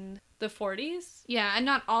back in the 40s. Yeah, and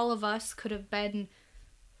not all of us could have been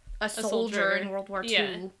a soldier in World War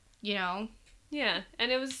II, you know? Yeah,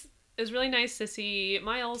 and it was really nice to see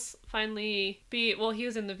Miles finally be, well, he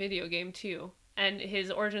was in the video game too, and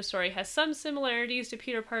his origin story has some similarities to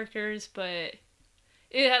Peter Parker's, but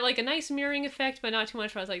it had like a nice mirroring effect, but not too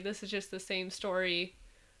much. I was like, this is just the same story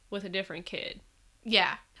with a different kid.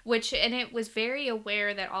 Yeah. And it was very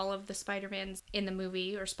aware that all of the Spider-Mans in the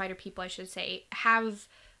movie, or Spider-People I should say, have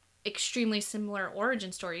extremely similar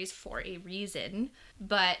origin stories for a reason.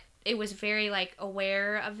 But it was very, like,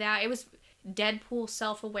 aware of that. It was Deadpool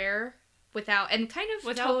self-aware without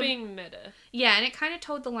being meta. Yeah, and it kind of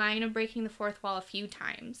towed the line of breaking the fourth wall a few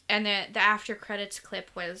times. And the after credits clip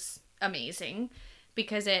was amazing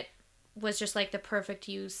because it was just, like, the perfect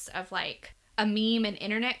use of, like, a meme and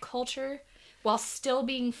internet culture while still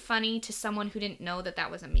being funny to someone who didn't know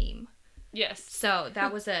that was a meme. Yes. So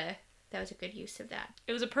that was a good use of that.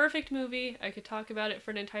 It was a perfect movie. I could talk about it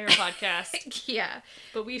for an entire podcast. Yeah.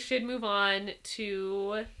 But we should move on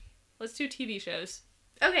to, let's do TV shows.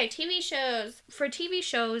 Okay, TV shows. For TV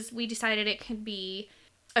shows, we decided it could be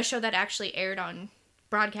a show that actually aired on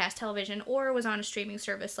broadcast television or was on a streaming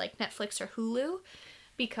service like Netflix or Hulu,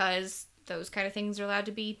 because those kind of things are allowed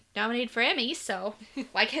to be nominated for Emmys, so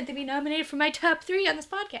why can't they be nominated for my top 3 on this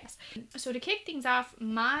podcast? So to kick things off,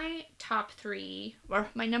 my top 3, or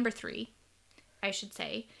my number 3, I should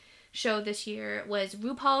say, show this year was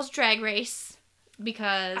RuPaul's Drag Race,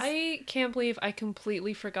 because... I can't believe I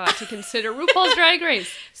completely forgot to consider RuPaul's Drag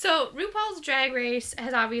Race. So RuPaul's Drag Race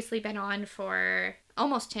has obviously been on for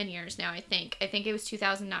almost 10 years now, I think. I think it was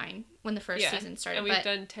 2009 when the first season started. And we've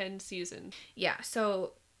done 10 seasons. Yeah,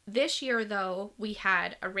 so... This year, though, we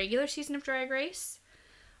had a regular season of Drag Race,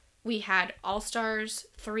 we had All-Stars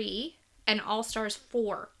 3, and All-Stars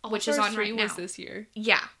 4, which is on right now. was this year.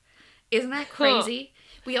 Yeah. Isn't that crazy?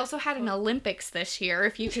 We also had an Olympics this year,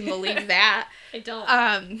 if you can believe that. I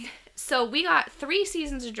don't. So we got 3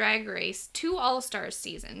 seasons of Drag Race, 2 All-Stars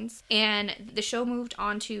seasons, and the show moved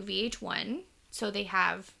on to VH1, so they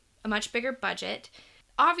have a much bigger budget.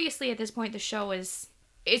 Obviously, at this point, the show is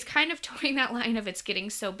kind of towing that line of it's getting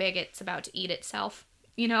so big it's about to eat itself,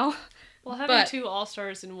 you know? Well, having 2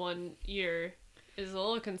 All-Stars in 1 year is a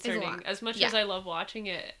little concerning. As much as I love watching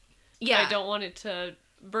it, I don't want it to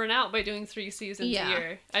burn out by doing 3 seasons a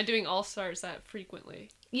year. I'm doing All-Stars that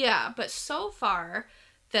frequently. Yeah, but so far,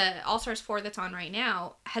 the All-Stars 4 that's on right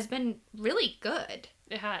now has been really good.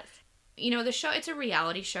 It has. the show, it's a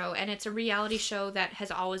reality show, and it's a reality show that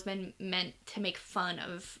has always been meant to make fun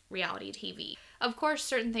of reality TV. Of course,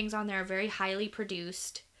 certain things on there are very highly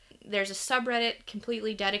produced. There's a subreddit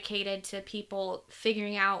completely dedicated to people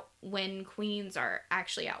figuring out when queens are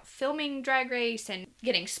actually out filming Drag Race and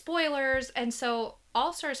getting spoilers. And so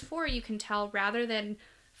All Stars 4, you can tell, rather than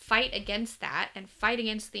fight against that and fight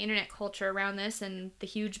against the internet culture around this and the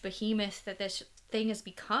huge behemoth that this thing has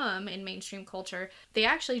become in mainstream culture, they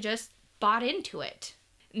actually just bought into it.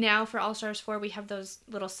 Now for All Stars 4, we have those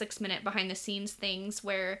little 6-minute behind the scenes things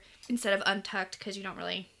where instead of Untucked, because you don't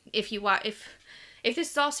really, if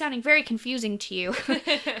this is all sounding very confusing to you,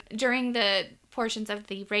 during the portions of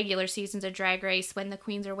the regular seasons of Drag Race, when the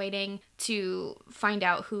queens are waiting to find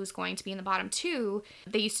out who's going to be in the bottom 2,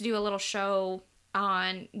 they used to do a little show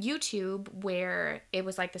on YouTube where it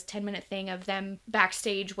was like this 10-minute thing of them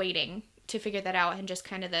backstage waiting to figure that out and just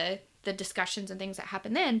kind of the discussions and things that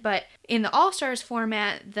happen then. But in the All-Stars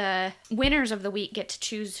format, the winners of the week get to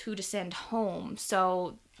choose who to send home.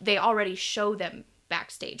 So they already show them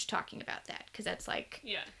backstage talking about that, because that's like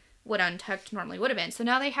what Untucked normally would have been. So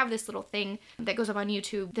now they have this little thing that goes up on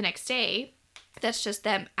YouTube the next day that's just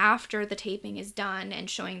them after the taping is done and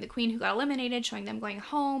showing the queen who got eliminated, showing them going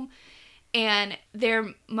home. And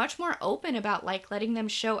they're much more open about like letting them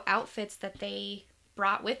show outfits that they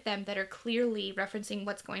brought with them that are clearly referencing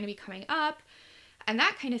what's going to be coming up and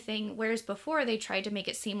that kind of thing. Whereas before they tried to make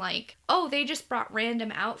it seem like, oh, they just brought random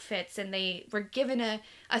outfits and they were given a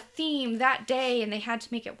theme that day and they had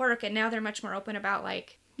to make it work. And now they're much more open about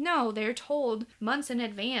like, no, they're told months in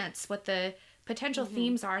advance what the potential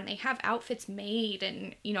themes are and they have outfits made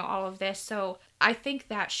and, all of this. So I think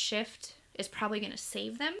that shift is probably going to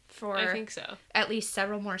save them for I think so. At least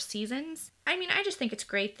several more seasons. I mean, I just think it's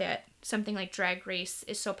great that something like Drag Race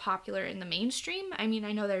is so popular in the mainstream. I mean,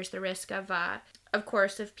 I know there's the risk of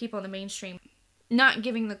course, of people in the mainstream not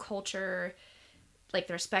giving the culture like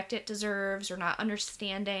the respect it deserves or not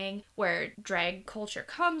understanding where drag culture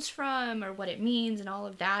comes from or what it means and all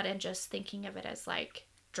of that and just thinking of it as like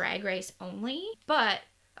Drag Race only. But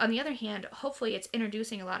on the other hand, hopefully it's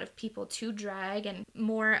introducing a lot of people to drag and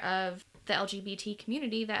more of the LGBT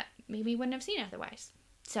community that maybe wouldn't have seen it otherwise.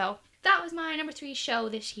 So that was my number 3 show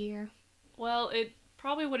this year. Well, it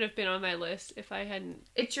probably would have been on my list if I hadn't...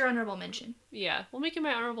 It's your honorable mention. Yeah, we'll make it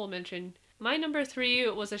my honorable mention. My number 3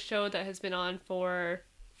 was a show that has been on for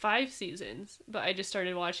 5 seasons, but I just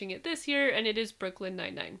started watching it this year, and it is Brooklyn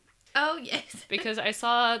Nine-Nine. Oh, yes. Because I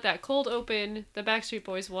saw that cold open, the Backstreet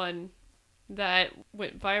Boys one, that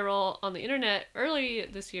went viral on the internet early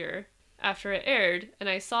this year after it aired, and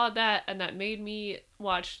I saw that, and that made me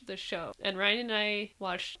watch the show. And Ryan and I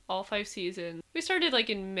watched all 5 seasons. We started like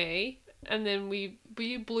in May, and then we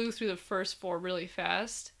blew through the first 4 really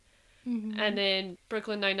fast. Mm-hmm. And then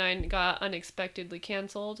Brooklyn Nine-Nine got unexpectedly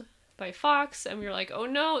canceled by Fox, and we were like, oh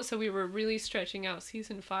no, so we were really stretching out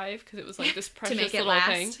season 5 because it was like this precious to make it little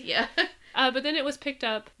last. thing. Yeah. But then it was picked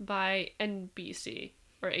up by NBC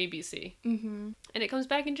or ABC, and it comes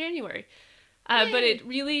back in January. But it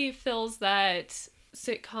really fills that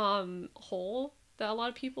sitcom hole that a lot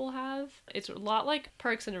of people have. It's a lot like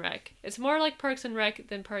Parks and Rec. It's more like Parks and Rec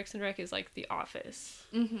than Parks and Rec is like The Office.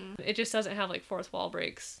 Mm-hmm. It just doesn't have like fourth wall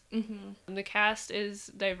breaks. Mm-hmm. The cast is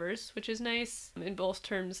diverse, which is nice in both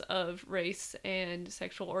terms of race and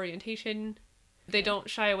sexual orientation. They don't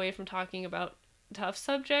shy away from talking about tough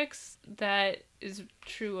subjects. That is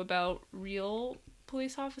true about real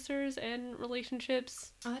police officers and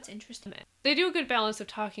relationships. Oh, that's interesting. They do a good balance of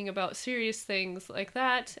talking about serious things like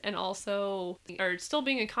that and also are still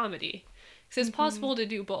being a comedy. Because it's possible to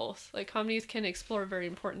do both. Like, comedies can explore very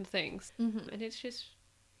important things. And it's just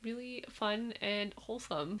really fun and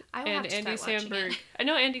wholesome. I will have to Andy start watching Samberg. it. I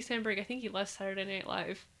know Andy Samberg, I think he left Saturday Night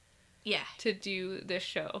Live. Yeah. To do this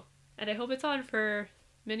show. And I hope it's on for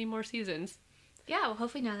many more seasons. Yeah, well,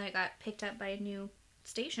 hopefully now that it got picked up by a new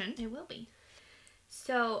station, it will be.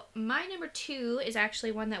 So my number 2 is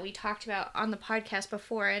actually one that we talked about on the podcast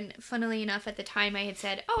before, and funnily enough, at the time I had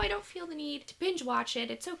said, oh, I don't feel the need to binge watch it,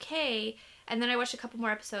 it's okay. And then I watched a couple more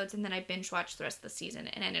episodes, and then I binge watched the rest of the season,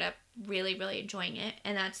 and ended up really, really enjoying it.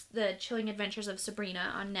 And that's The Chilling Adventures of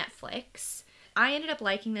Sabrina on Netflix. I ended up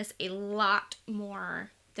liking this a lot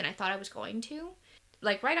more than I thought I was going to.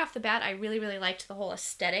 Like, right off the bat, I really, really liked the whole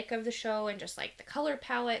aesthetic of the show and just, like, the color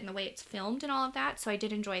palette and the way it's filmed and all of that, so I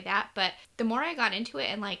did enjoy that. But the more I got into it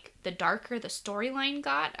and, like, the darker the storyline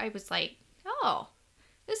got, I was like, oh,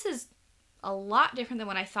 this is a lot different than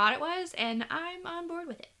what I thought it was, and I'm on board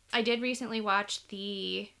with it. I did recently watch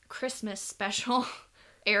the Christmas special,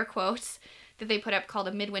 air quotes, that they put up called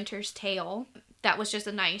A Midwinter's Tale. That was just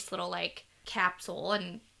a nice little, like, capsule,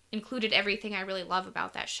 and included everything I really love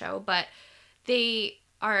about that show, but they're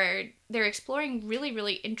exploring really,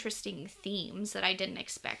 really interesting themes that I didn't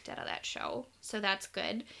expect out of that show. So that's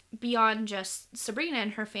good. Beyond just Sabrina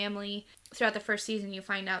and her family, throughout the first season you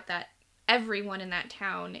find out that everyone in that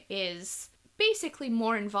town is basically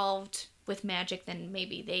more involved with magic than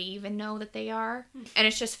maybe they even know that they are. And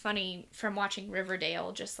it's just funny from watching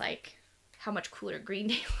Riverdale, just like how much cooler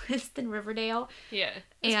Greendale is than Riverdale. Yeah.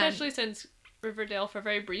 Especially since Riverdale, for a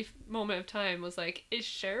very brief moment of time, was like, is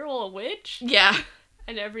Cheryl a witch? Yeah.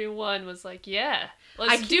 And everyone was like, yeah,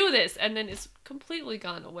 let's do this. And then it's completely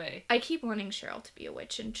gone away. I keep wanting Cheryl to be a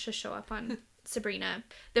witch and to show up on Sabrina.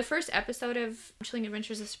 The first episode of Chilling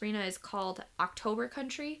Adventures of Sabrina is called October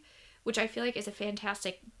Country, which I feel like is a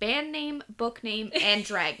fantastic band name, book name, and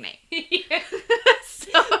drag name. Yeah.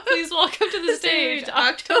 So, please welcome to the stage,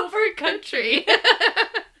 October Country.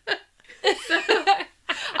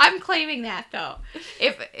 I'm claiming that, though.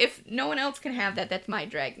 If no one else can have that, that's my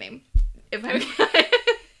drag name. If I'm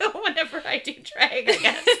whenever I do drag, I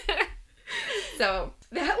guess. So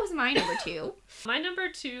that was my number 2. My number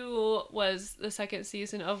 2 was the second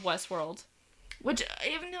season of Westworld, which I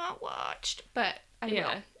have not watched, but I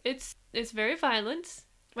will. It's very violent.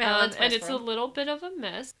 Well, it's and it's a little bit of a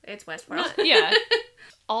mess. It's Westworld. Yeah.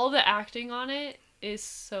 All the acting on it is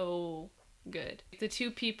so good. The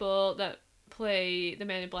two people that play the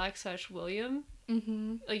Man in Black / William,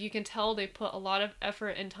 like you can tell they put a lot of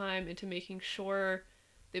effort and time into making sure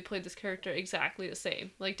they played this character exactly the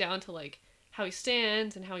same, like down to like how he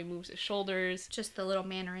stands and how he moves his shoulders, just the little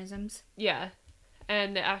mannerisms. Yeah.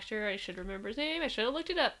 And the actor, I should remember his name, I should have looked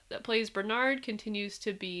it up, that plays Bernard continues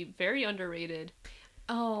to be very underrated.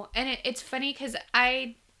 Oh, and it's funny because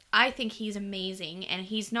I think he's amazing, and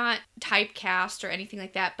he's not typecast or anything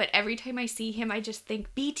like that, but every time I see him, I just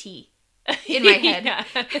think BT in my head. Yeah.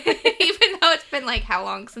 Even though it's been like how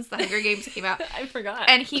long since the Hunger Games came out. I forgot.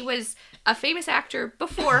 And he was a famous actor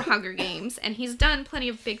before Hunger Games, and he's done plenty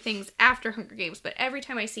of big things after Hunger Games, but every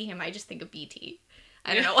time I see him, I just think of BT.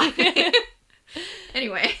 I don't know why.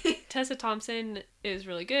 Anyway. Tessa Thompson is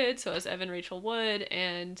really good, so is Evan Rachel Wood,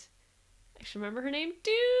 and I should remember her name,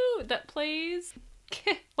 dude, that plays...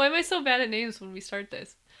 Why am I so bad at names when we start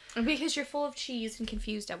this? Because you're full of cheese and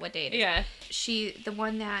confused at what day it is. Yeah. The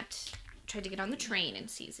one that tried to get on the train in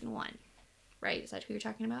season 1. Right? Is that who you're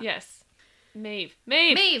talking about? Yes. Maeve.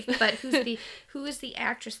 But who is the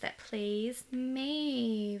actress that plays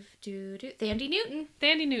Maeve? Thandie Newton.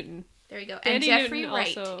 Thandie Newton. There you go. Thandie and Jeffrey Newton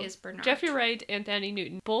Wright also, is Bernard. Jeffrey Wright and Thandie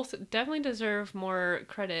Newton both definitely deserve more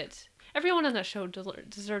credit. Everyone on that show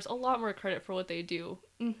deserves a lot more credit for what they do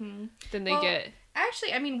than they get.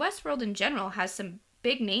 Actually, I mean, Westworld in general has some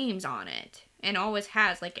big names on it. And always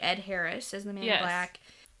has, like Ed Harris as the Man in Black.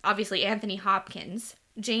 Obviously, Anthony Hopkins.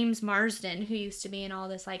 James Marsden, who used to be in all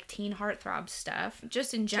this, like, teen heartthrob stuff.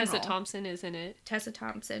 Just in general. Tessa Thompson is in it. Tessa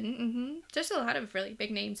Thompson. Just a lot of really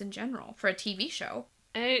big names in general for a TV show.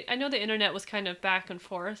 I know the internet was kind of back and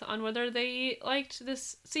forth on whether they liked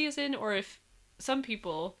this season or if some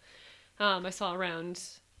people I saw around,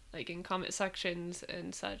 like in comment sections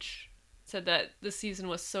and such, said that the season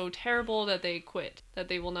was so terrible that they quit, that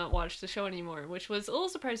they will not watch the show anymore, which was a little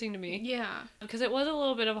surprising to me. Yeah. Because it was a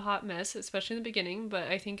little bit of a hot mess, especially in the beginning, but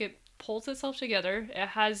I think it pulls itself together. It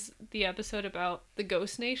has the episode about the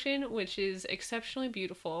Ghost Nation, which is exceptionally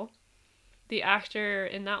beautiful. The actor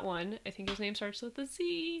in that one, I think his name starts with a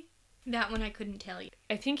Z. That one I couldn't tell you.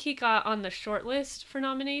 I think he got on the short list for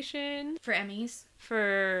nomination. For Emmys?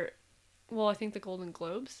 I think the Golden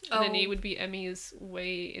Globes. And then he would be Emmys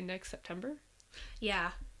way in next September.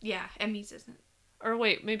 Yeah, Emmys isn't. Or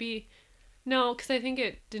wait, maybe... No, because I think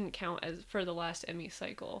it didn't count as for the last Emmy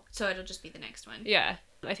cycle. So it'll just be the next one. Yeah.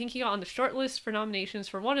 I think he got on the short list for nominations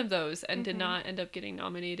for one of those and did not end up getting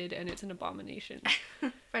nominated, and it's an abomination.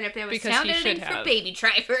 Right up there with because sound he editing should for have. Baby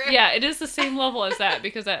Driver. Yeah, it is the same level as that,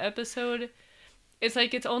 because that episode, it's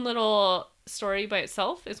like its own little story by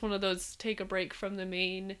itself. It's one of those take a break from the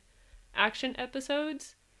main action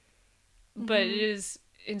episodes, but it is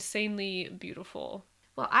insanely beautiful.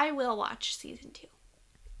 Well, I will watch season 2.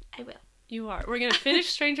 I will. You are. We're going to finish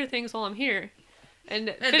Stranger Things while I'm here.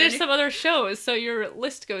 And finish some other shows so your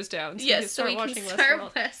list goes down. So yes, so we can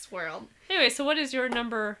start Westworld. Anyway, so what is your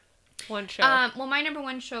number 1 show? Well, my number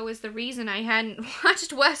 1 show is the reason I hadn't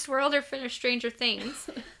watched Westworld or finished Stranger Things.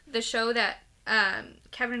 The show that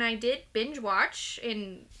Kevin and I did binge watch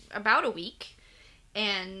in about a week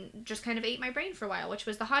and just kind of ate my brain for a while, which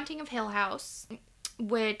was The Haunting of Hill House,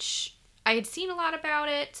 which... I had seen a lot about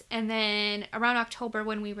it, and then around October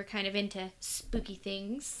when we were kind of into spooky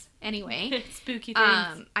things, anyway. Spooky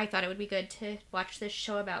things. I thought it would be good to watch this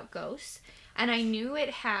show about ghosts. And I knew it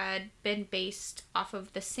had been based off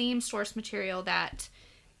of the same source material that,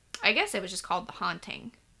 I guess it was just called The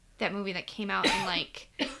Haunting. That movie that came out in like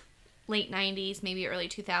late 90s, maybe early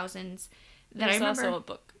 2000s. That There's I remember. also a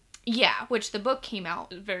book. Yeah, which the book came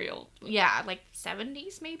out. Very old. Yeah, like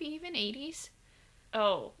 70s, maybe even 80s.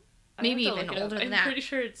 Oh. Maybe even older than that. I'm pretty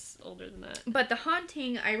sure it's older than that. But The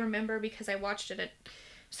Haunting, I remember because I watched it at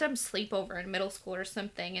some sleepover in middle school or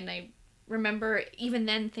something, and I remember even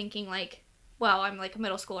then thinking like, well, I'm like a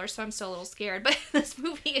middle schooler, so I'm still a little scared, but this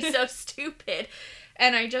movie is so stupid.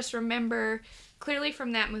 And I just remember clearly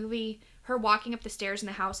from that movie, her walking up the stairs in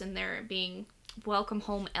the house and there being "Welcome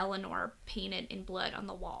Home, Eleanor" painted in blood on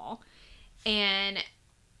the wall. And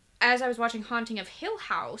as I was watching Haunting of Hill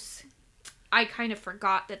House, I kind of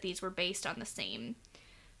forgot that these were based on the same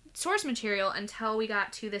source material until we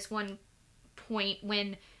got to this one point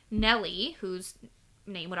when Nellie, whose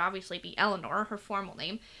name would obviously be Eleanor, her formal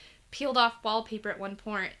name, peeled off wallpaper at one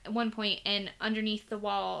point, and underneath the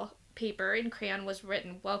wallpaper in crayon was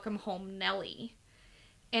written "Welcome Home, Nellie."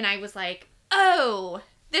 And I was like, oh,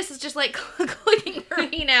 this is just like clicking for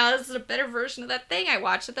me now. This is a better version of that thing I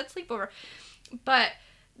watched at that sleepover. But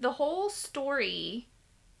the whole story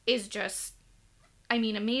is just, I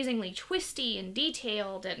mean, amazingly twisty and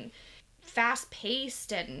detailed and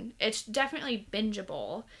fast-paced, and it's definitely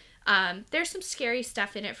bingeable. There's some scary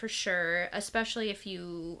stuff in it for sure, especially if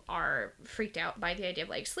you are freaked out by the idea of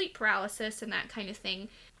like sleep paralysis and that kind of thing.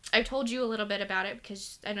 I told you a little bit about it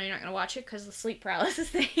because I know you're not going to watch it because of the sleep paralysis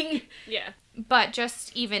thing. Yeah. But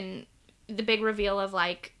just even the big reveal of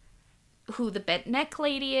like who the bent neck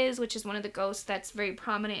lady is, which is one of the ghosts that's very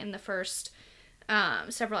prominent in the first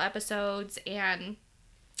several episodes, and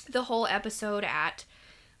the whole episode at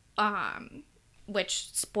which,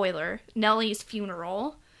 spoiler, Nellie's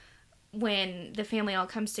funeral, when the family all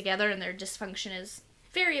comes together and their dysfunction is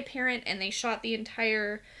very apparent, and they shot the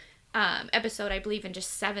entire episode, I believe, in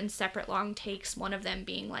just 7 separate long takes, one of them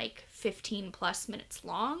being like 15 plus minutes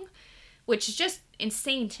long, which is just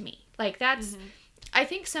insane to me. Like, that's, I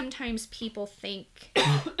think sometimes people think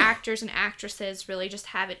actors and actresses really just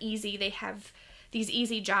have it easy. They have these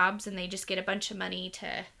easy jobs and they just get a bunch of money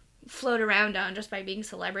to float around on just by being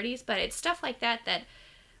celebrities, but it's stuff like that that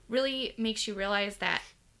really makes you realize that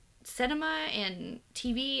cinema and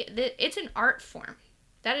TV, it's an art form.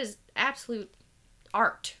 That is absolute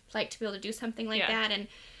art, like, to be able to do something like that. And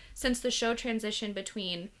since the show transitioned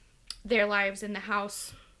between their lives in the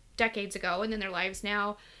house decades ago and then their lives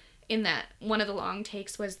now, in that one of the long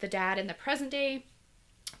takes was the dad in the present day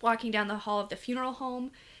walking down the hall of the funeral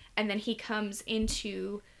home, and then he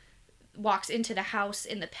walks into the house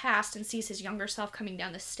in the past and sees his younger self coming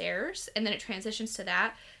down the stairs, and then it transitions to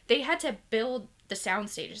that. They had to build the sound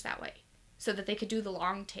stages that way so that they could do the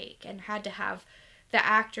long take, and had to have the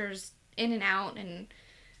actors in and out and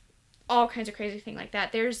all kinds of crazy thing like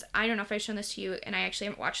that. There's, I don't know if I've shown this to you, and I actually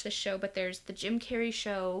haven't watched this show, but there's the Jim Carrey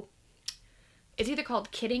show. It's either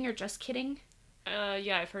called Kidding or Just Kidding.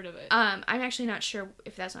 Yeah, I've heard of it. I'm actually not sure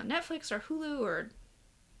if that's on Netflix or Hulu or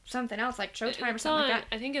something else like Showtime or something like that.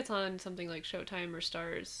 I think it's on something like Showtime or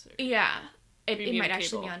Stars. Yeah, it might cable.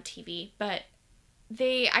 actually be on TV, but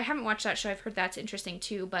I haven't watched that show. I've heard that's interesting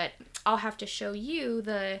too, but I'll have to show you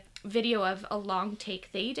the video of a long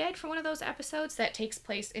take they did for one of those episodes that takes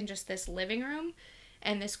place in just this living room,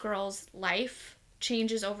 and this girl's life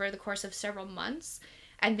changes over the course of several months,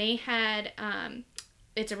 and they had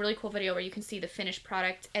it's a really cool video where you can see the finished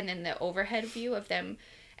product and then the overhead view of them,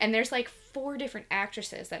 and there's like 4 different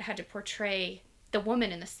actresses that had to portray the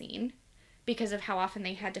woman in the scene because of how often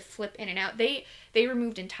they had to flip in and out. They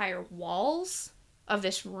removed entire walls of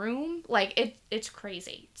this room. Like, it's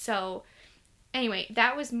crazy. So anyway,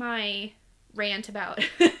 that was my rant about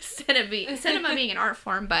cinema being an art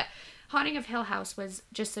form, but Haunting of Hill House was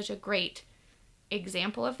just such a great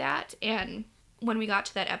example of that. And when we got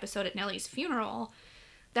to that episode at Nellie's funeral,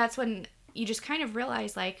 that's when you just kind of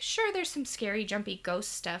realize, like, sure, there's some scary, jumpy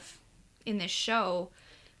ghost stuff in this show,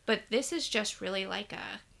 but this is just really like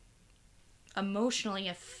a emotionally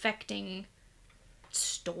affecting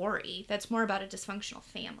story that's more about a dysfunctional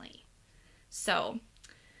family. So,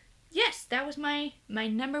 yes, that was my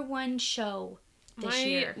number one show this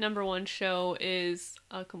year. My number one show is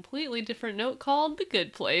a completely different note called The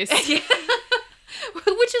Good Place.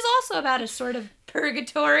 Which is also about a sort of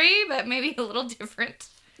purgatory, but maybe a little different.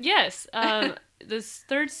 Yes. This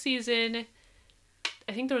 3rd season,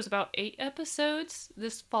 I think there was about 8 episodes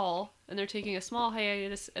this fall, and they're taking a small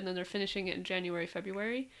hiatus, and then they're finishing it in January,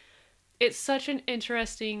 February. It's such an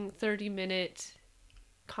interesting 30-minute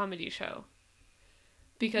comedy show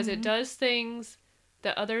because it does things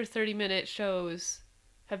that other 30-minute shows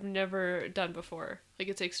have never done before. Like,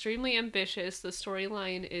 it's extremely ambitious. The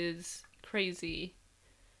storyline is crazy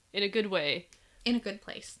in a good way. In a good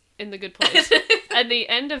place. In the good place. And the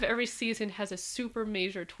end of every season has a super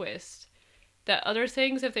major twist that other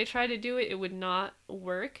things, if they try to do it, it would not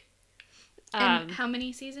work. And how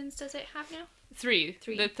many seasons does it have now? 3.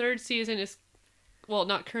 The third season is, well,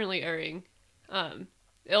 not currently airing.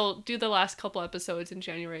 It'll do the last couple episodes in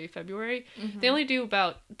January, February. Mm-hmm. They only do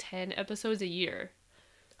about 10 episodes a year.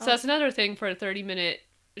 So that's another thing for a 30-minute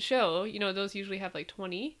show. You know, those usually have like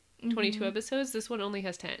 20, 22 episodes. This one only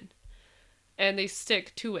has 10. And they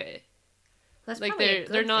stick to it. That's like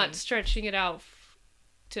they're not stretching it out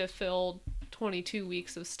to fill 22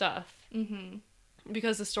 weeks of stuff. Mm-hmm.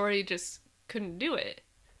 Because the story just couldn't do it.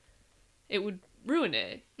 It would ruin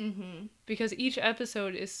it. Mm-hmm. Because each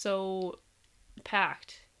episode is so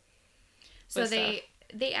packed. So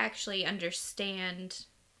they actually understand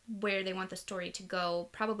where they want the story to go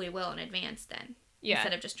probably well in advance then. Yeah.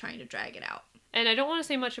 Instead of just trying to drag it out. And I don't want to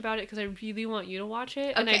say much about it because I really want you to watch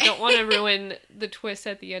it. Okay. And I don't want to ruin the twist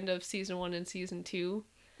at the end of season 1 and season 2.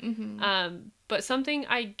 Mm-hmm. But something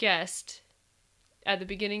I guessed at the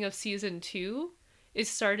beginning of season 2 is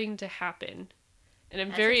starting to happen. And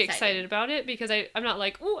I'm very excited about it because I'm not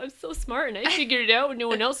like, oh, I'm so smart and I figured it out when no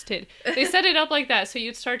one else did. They set it up like that so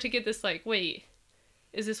you'd start to get this like, wait,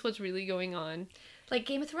 is this what's really going on? Like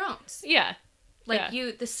Game of Thrones. Yeah. Like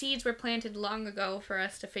the seeds were planted long ago for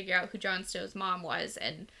us to figure out who Jon Snow's mom was,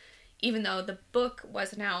 and even though the book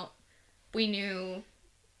wasn't out, we knew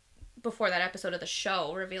before that episode of the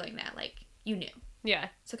show revealing that, like, you knew. Yeah.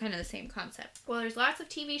 So kind of the same concept. Well, there's lots of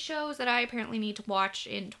TV shows that I apparently need to watch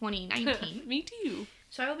in 2019. Me too.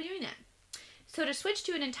 So I will be doing that. So to switch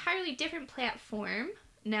to an entirely different platform,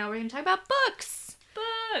 now we're going to talk about books.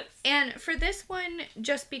 Books! And for this one,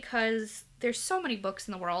 just because there's so many books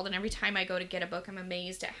in the world, and every time I go to get a book, I'm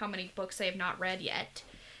amazed at how many books I have not read yet.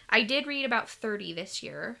 I did read about 30 this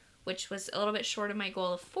year, which was a little bit short of my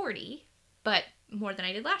goal of 40, but more than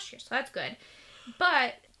I did last year, so that's good.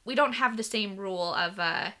 But we don't have the same rule of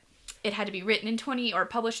it had to be written in or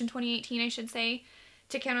published in 2018, I should say,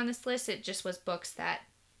 to count on this list. It just was books that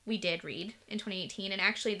we did read in 2018, and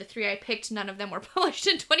actually the 3 I picked, none of them were published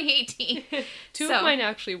in 2018. Two of mine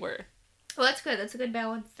actually were. Well, that's good. That's a good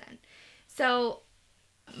balance then. So,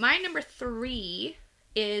 my number 3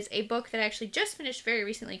 is a book that I actually just finished very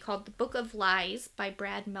recently called The Book of Lies by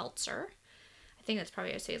Brad Meltzer. I think that's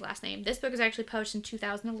probably how to say his last name. This book was actually published in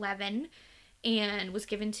 2011 and was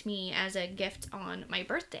given to me as a gift on my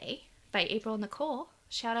birthday by April Nicole.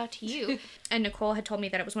 Shout out to you. And Nicole had told me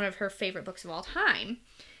that it was one of her favorite books of all time.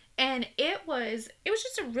 And it was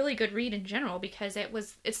just a really good read in general because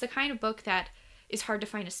it's the kind of book that is hard to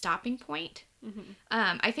find a stopping point. Mm-hmm.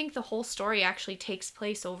 I think the whole story actually takes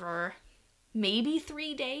place over maybe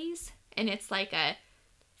 3 days, and it's like a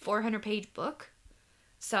 400-page book.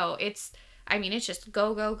 So it's just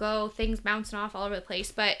go, things bouncing off all over the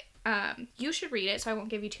place. But you should read it, so I won't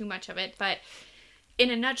give you too much of it. But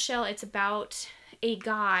in a nutshell, it's about a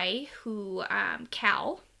guy who,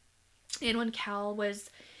 Cal, and when Cal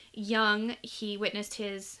was young, he witnessed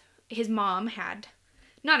his mom had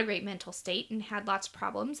not a great mental state and had lots of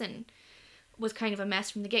problems and was kind of a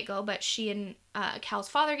mess from the get-go, but she and Cal's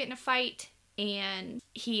father get in a fight, and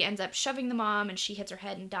he ends up shoving the mom, and she hits her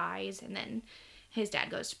head and dies, and then his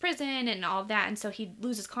dad goes to prison and all of that, and so he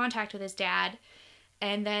loses contact with his dad,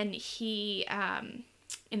 and then he,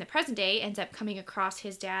 in the present day, ends up coming across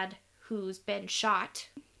his dad who's been shot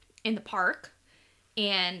in the park,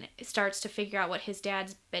 and starts to figure out what his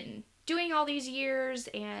dad's been doing all these years,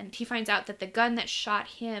 and he finds out that the gun that shot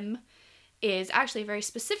him is actually a very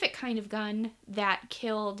specific kind of gun that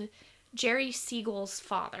killed Jerry Siegel's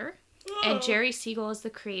father. Whoa. And Jerry Siegel is the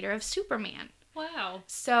creator of Superman. Wow.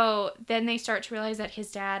 So then they start to realize that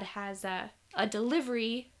his dad has a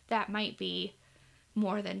delivery that might be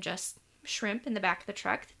more than just shrimp in the back of the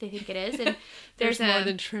truck that they think it is. And there's more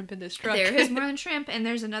than shrimp in this truck. There is more than shrimp, and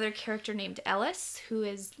there's another character named Ellis who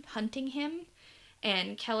is hunting him.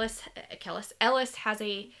 And Ellis has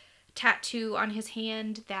a tattoo on his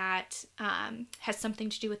hand that has something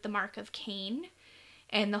to do with the mark of Cain.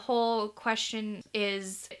 And the whole question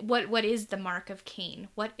is, what is the mark of Cain?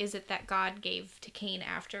 What is it that God gave to Cain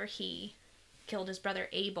after he killed his brother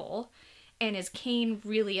Abel? And is Cain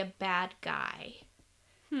really a bad guy?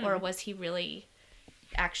 Or was he really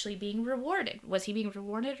actually being rewarded? Was he being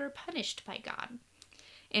rewarded or punished by God?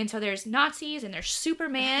 And so there's Nazis, and there's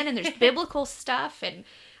Superman, and there's biblical stuff, and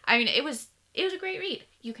I mean, it was a great read.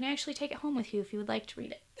 You can actually take it home with you if you would like to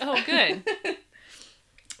read it. Oh, good.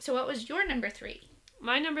 So what was your number 3?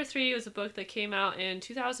 My number 3 was a book that came out in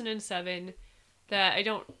 2007 that I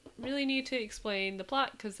don't really need to explain the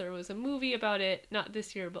plot because there was a movie about it, not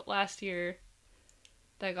this year, but last year,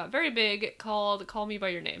 that got very big called Call Me By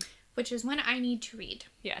Your Name. Which is one I need to read.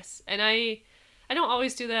 Yes, and I don't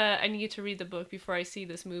always do that. I need to read the book before I see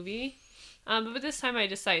this movie. But this time I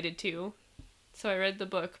decided to. So I read the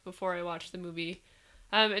book before I watched the movie.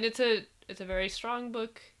 And it's a very strong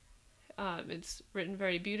book. It's written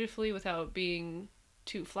very beautifully without being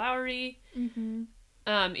too flowery. Mm-hmm.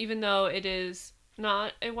 Even though it is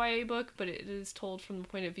not a YA book, but it is told from the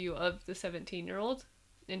point of view of the 17-year-old.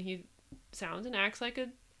 And he sounds and acts like a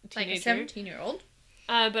teenager. Like a 17-year-old.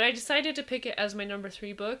 But I decided to pick it as my number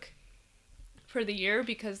 3 book for the year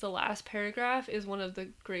because the last paragraph is one of the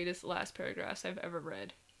greatest last paragraphs I've ever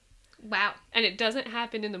read. Wow. And it doesn't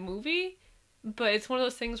happen in the movie, but it's one of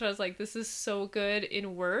those things where I was like, this is so good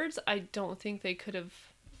in words, I don't think they could have...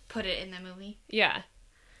 Put it in the movie? Yeah.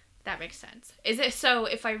 That makes sense. Is it so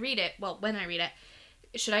if I read it, well, when I read it,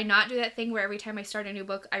 should I not do that thing where every time I start a new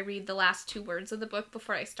book, I read the last 2 words of the book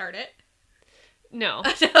before I start it? No.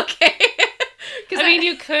 Okay. I mean,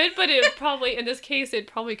 you could, but it probably, in this case, it'd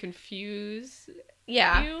probably confuse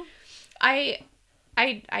you. I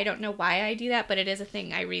don't know why I do that, but it is a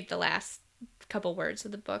thing. I read the last couple words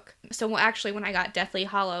of the book. So actually, when I got Deathly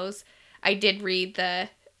Hallows, I did read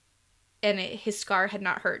his scar had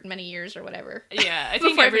not hurt in many years or whatever. Yeah, I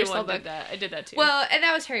think everyone did that. I did that too. Well, and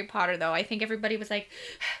that was Harry Potter, though. I think everybody was like,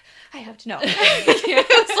 I have to know. It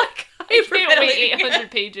was like, I can't wait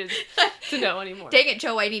 800 pages to know anymore. Dang it,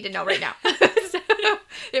 Joe, I need to know right now. So,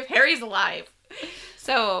 if Harry's alive.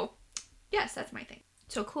 So, yes, that's my thing.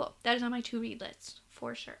 So cool. That is on my to-read list,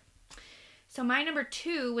 for sure. So my number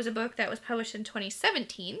 2 was a book that was published in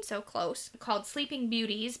 2017, so close, called Sleeping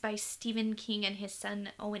Beauties by Stephen King and his son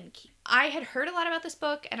Owen King. I had heard a lot about this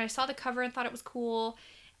book, and I saw the cover and thought it was cool,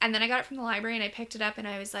 and then I got it from the library, and I picked it up, and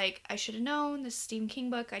I was like, I should have known, this is a Stephen King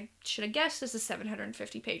book, I should have guessed this is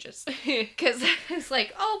 750 pages. Because it's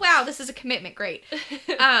like, oh wow, this is a commitment, great.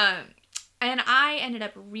 And I ended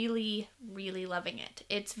up really, really loving it.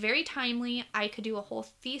 It's very timely. I could do a whole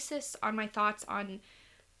thesis on my thoughts on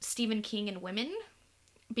Stephen King and women,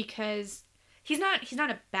 because he's not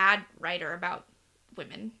a bad writer about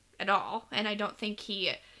women at all, and I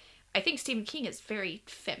think Stephen King is very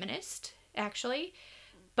feminist, actually,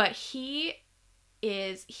 but he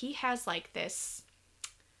has like this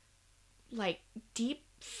like deep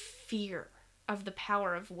fear of the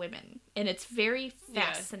power of women, and it's very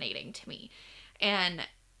fascinating to me. And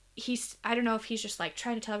I don't know if he's just like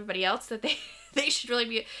trying to tell everybody else that they should really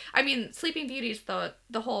be, I mean, Sleeping Beauties,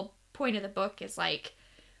 the whole point of the book is like,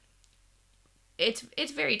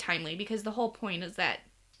 it's very timely, because the whole point is that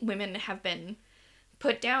women have been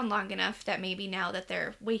put down long enough that maybe now that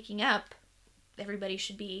they're waking up, everybody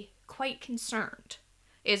should be quite concerned,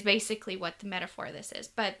 is basically what the metaphor of this is.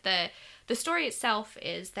 But the story itself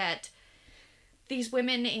is that these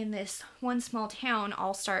women in this one small town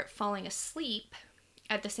all start falling asleep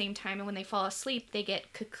at the same time, and when they fall asleep, they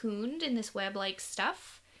get cocooned in this web-like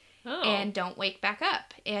stuff and don't wake back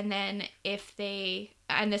up. And then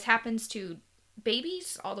and this happens to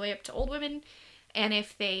babies all the way up to old women, and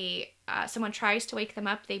if someone tries to wake them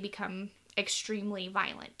up, they become extremely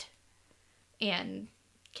violent and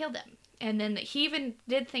kill them. And then he even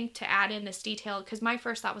did think to add in this detail, because my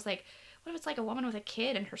first thought was like, what if it's like a woman with a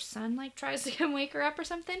kid and her son like tries to come wake her up or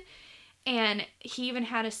something? And he even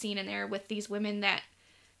had a scene in there with these women that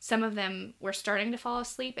some of them were starting to fall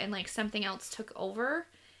asleep and like something else took over,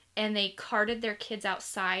 and they carted their kids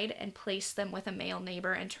outside and placed them with a male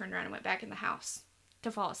neighbor and turned around and went back in the house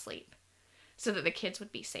to fall asleep so that the kids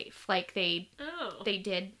would be safe. Like they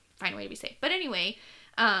did find a way to be safe. But anyway,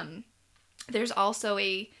 there's also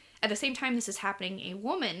at the same time this is happening, a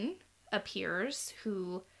woman appears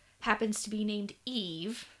who happens to be named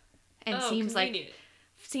Eve, and seems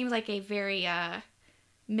like a very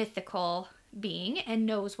mythical being, and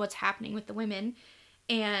knows what's happening with the women.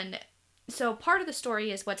 And so part of the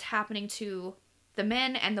story is what's happening to the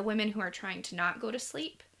men and the women who are trying to not go to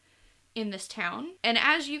sleep in this town. And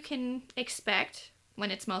as you can expect,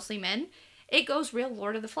 when it's mostly men, it goes real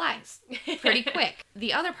Lord of the Flies pretty quick.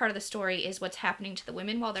 The other part of the story is what's happening to the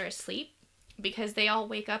women while they're asleep, because they all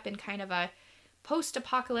wake up in kind of a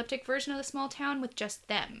post-apocalyptic version of the small town with just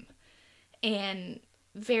them, and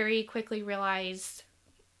very quickly realize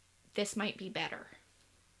this might be better.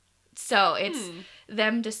 So it's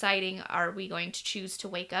them deciding, are we going to choose to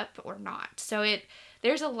wake up or not? So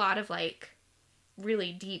there's a lot of like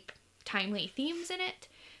really deep, timely themes in it,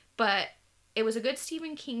 but it was a good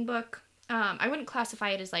Stephen King book. I wouldn't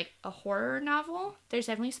classify it as like a horror novel. There's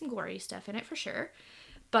definitely some gory stuff in it for sure,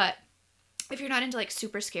 but if you're not into like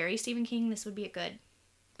super scary Stephen King, this would be a good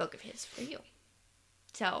book of his for you.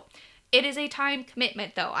 So, it is a time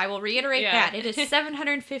commitment, though. I will reiterate that. It is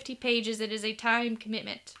 750 pages. It is a time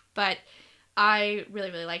commitment. But I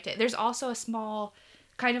really, really liked it. There's also a small,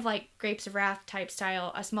 kind of like Grapes of Wrath type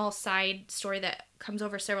style, a small side story that comes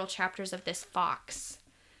over several chapters of this fox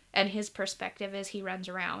and his perspective as he runs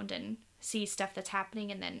around and sees stuff that's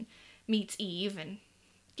happening and then meets Eve. And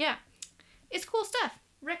yeah, it's cool stuff.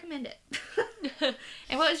 Recommend it.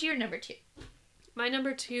 And what was your number 2? My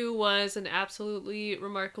number 2 was An Absolutely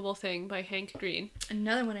Remarkable Thing by Hank Green.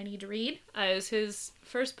 Another one I need to read. It was his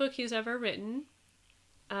first book he's ever written.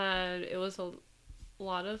 It was a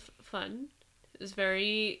lot of fun. It was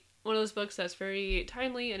one of those books that's very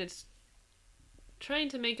timely, and it's trying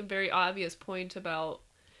to make a very obvious point about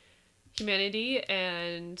humanity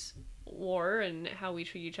and war and how we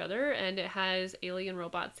treat each other, and it has alien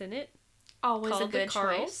robots in it. Always a good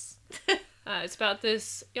choice. It's about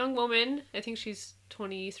this young woman, I think she's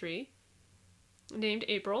 23, named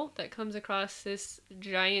April, that comes across this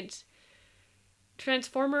giant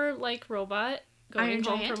transformer-like robot going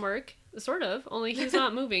home from work. Sort of, only he's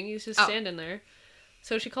not moving, he's just standing there.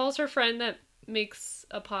 So she calls her friend that makes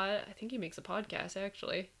I think he makes a podcast,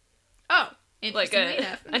 actually. Oh, interestingly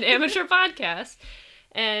enough. An amateur podcast.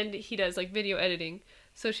 And he does, like, video editing.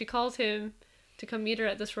 So she calls him to come meet her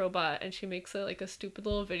at this robot, and she makes a stupid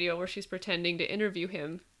little video where she's pretending to interview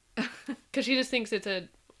him. Because she just thinks it's a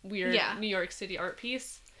weird New York City art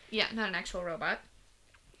piece. Yeah, not an actual robot.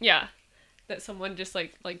 Yeah. That someone just,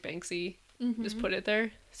 like Banksy just put it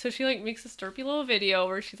there. So she, makes this derpy little video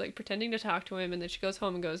where she's, pretending to talk to him, and then she goes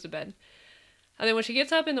home and goes to bed. And then when she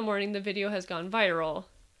gets up in the morning, the video has gone viral.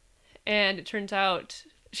 And it turns out,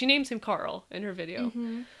 she names him Carl in her video.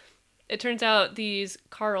 Mm-hmm. It turns out these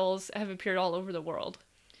Carls have appeared all over the world.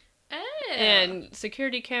 Oh. And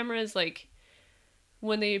security cameras,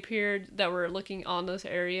 when they appeared that were looking on those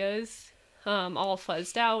areas, all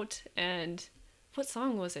fuzzed out. And what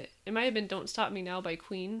song was it? It might have been Don't Stop Me Now by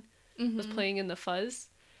Queen was playing in the fuzz.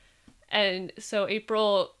 And so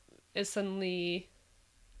April is suddenly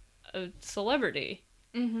a celebrity.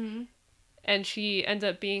 Mm-hmm. And she ends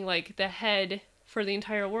up being, the head for the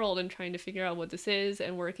entire world and trying to figure out what this is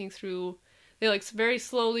and working through... They, very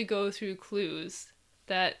slowly go through clues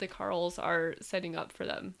that the Carls are setting up for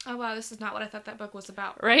them. Oh, wow, this is not what I thought that book was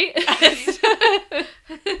about. Right? It's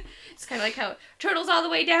kind of like how Turtles All the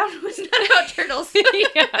Way Down was not about turtles.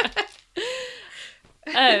 Yeah.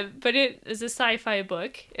 But it is a sci-fi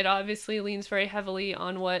book. It obviously leans very heavily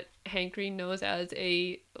on what Hank Green knows as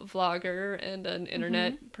a vlogger and an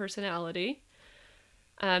internet personality.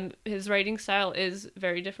 His writing style is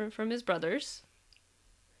very different from his brother's.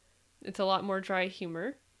 It's a lot more dry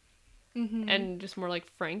humor. And just more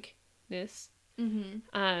frankness.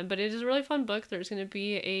 But it is a really fun book. There's going to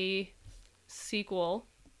be a sequel.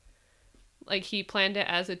 He planned it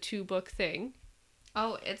as a 2-book thing.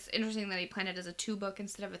 Oh, it's interesting that he planned it as a 2-book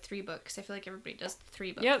instead of a 3-book, because I feel like everybody does the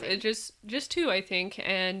 3-book thing. Yeah, just 2, I think.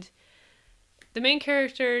 And the main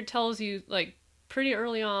character tells you, pretty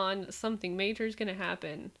early on, something major is going to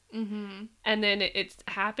happen. Mm-hmm. And then it's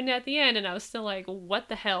happened at the end, and I was still like, what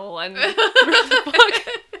the hell? And the book.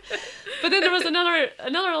 But then there was another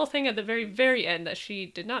little thing at the very, very end that she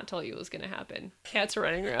did not tell you was going to happen. Cats are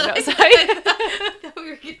running around outside. That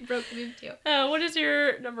we were getting broken into. What is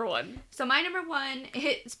your number 1? So my number 1,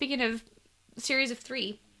 speaking of series of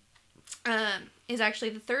 3, is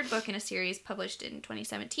actually the 3rd book in a series published in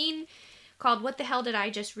 2017 called What the Hell Did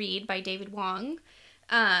I Just Read by David Wong.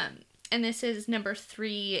 And this is number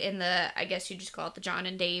 3 in the, I guess you just call it the John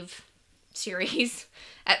and Dave series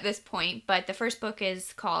at this point. But the first book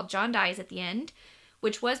is called John Dies at the End,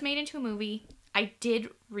 which was made into a movie. I did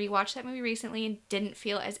rewatch that movie recently and didn't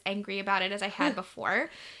feel as angry about it as I had before.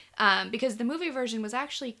 Because the movie version was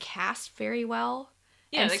actually cast very well.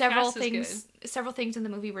 Yeah, and several things in the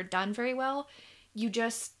movie were done very well.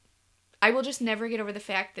 I will just never get over the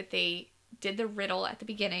fact that they did the riddle at the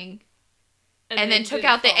beginning and then took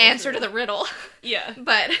out the answer to the riddle. Yeah.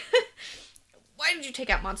 But why did you take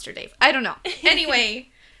out Monster Dave? I don't know. Anyway,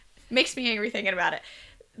 makes me angry thinking about it.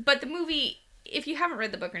 But the movie, if you haven't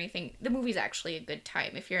read the book or anything, the movie's actually a good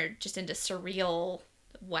time if you're just into surreal,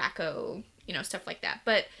 wacko, stuff like that.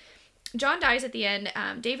 But John Dies at the End.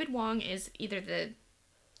 David Wong is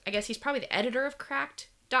he's probably the editor of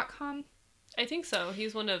Cracked.com. I think so.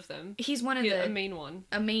 He's one of them. He's a main one.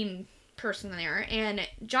 A main person there. And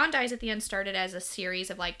John Dies at the End started as a series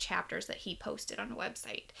of chapters that he posted on a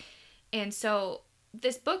website. And so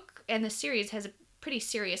this book and the series has a pretty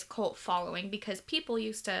serious cult following because people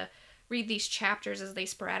used to read these chapters as they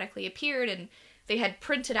sporadically appeared and they had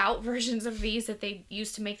printed out versions of these that they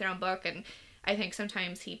used to make their own book, and I think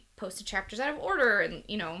sometimes he posted chapters out of order, and,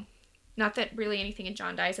 you know, not that really anything in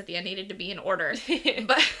John Dies at the end needed to be in order,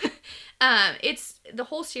 but the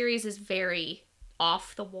whole series is very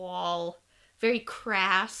off the wall, very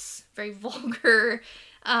crass, very vulgar,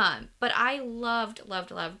 but I loved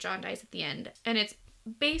John Dies at the End, and it's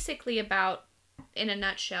basically about, in a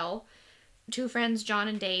nutshell, two friends, John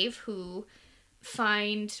and Dave, who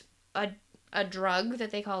find a drug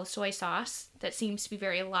that they call soy sauce that seems to be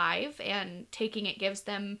very alive, and taking it gives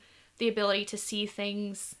them the ability to see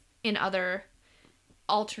things in other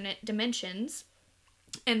alternate dimensions.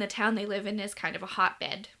 And the town they live in is kind of a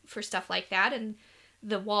hotbed for stuff like that, and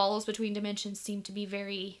the walls between dimensions seem to be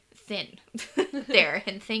very thin there,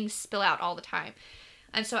 and things spill out all the time.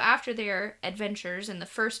 And so after their adventures in the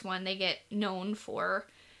first one, they get known for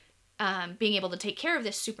being able to take care of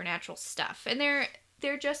this supernatural stuff. And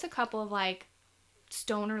they're just a couple of, like,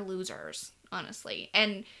 stoner losers, honestly.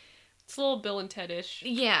 And it's a little Bill and Ted-ish.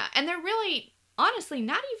 Yeah, and they're really, honestly,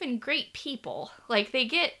 not even great people. Like, they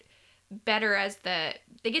get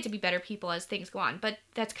to be better people as things go on. But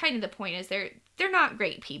that's kind of the point, is they're not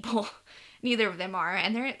great people. Neither of them are.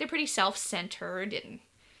 And they're pretty self-centered and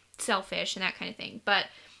selfish and that kind of thing. But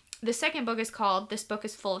the second book is called This Book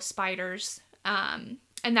is Full of Spiders.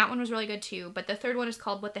 And that one was really good too. But the third one is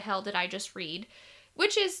called What the Hell Did I Just Read?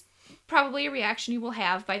 Which is probably a reaction you will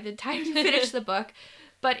have by the time you finish the book.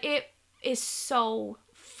 But it is so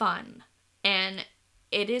fun. And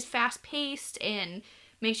it is fast-paced and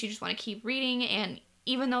makes you just want to keep reading. And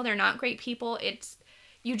even though they're not great people,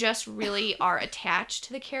 you just really are attached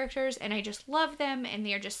to the characters. And I just love them. And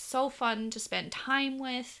they are just so fun to spend time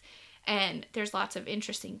with. And there's lots of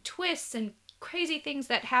interesting twists and crazy things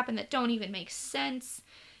that happen that don't even make sense.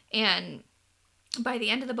 And by the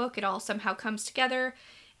end of the book, it all somehow comes together.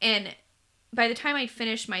 And by the time I'd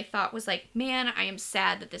finished, my thought was like, man, I am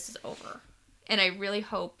sad that this is over. And I really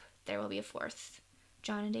hope there will be a fourth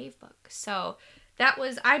John and Dave book. So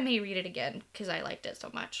I may read it again because I liked it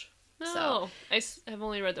so much. No, so, I've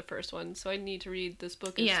only read the first one, so I need to read This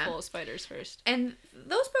Book is Full of Spiders first. And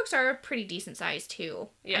those books are pretty decent size too.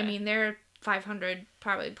 Yeah. I mean, they're 500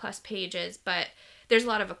 probably plus pages, but there's a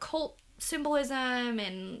lot of occult symbolism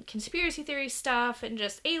and conspiracy theory stuff and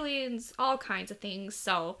just aliens, all kinds of things.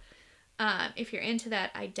 So if you're into that,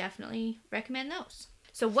 I definitely recommend those.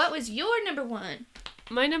 So what was your number one?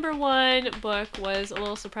 My number one book was a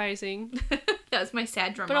little surprising. That was my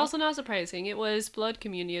sad drum but roll. Also not surprising. It was Blood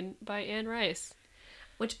Communion by Anne Rice.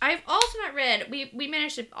 Which I've also not read. We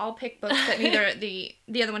managed to all pick books that neither the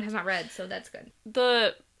other one has not read, so that's good.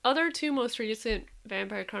 The other two most recent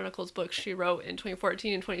Vampire Chronicles books she wrote in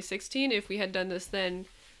 2014 and 2016, if we had done this then,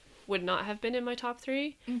 would not have been in my top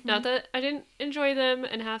three. Mm-hmm. Not that I didn't enjoy them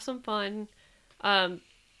and have some fun.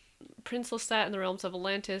 Prince Lestat in the Realms of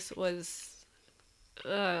Atlantis was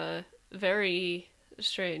very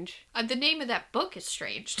strange. The name of that book is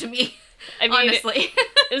strange to me, I mean, honestly.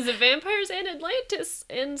 Is it vampires and Atlantis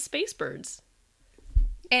and space birds?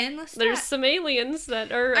 And Lestat. There's some aliens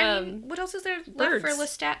that are what else is there birds. left for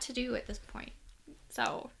Lestat to do at this point?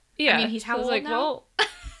 So, yeah. I mean, he's how old now? Well,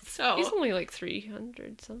 so he's only like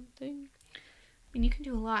 300 something. I mean, you can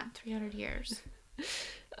do a lot in 300 years.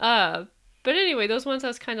 But anyway, those ones I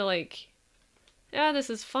was kind of like, yeah, this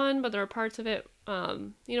is fun, but there are parts of it,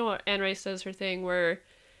 you know what, Anne Rice does her thing where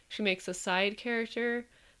she makes a side character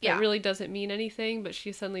that really doesn't mean anything, but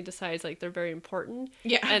she suddenly decides, like, they're very important.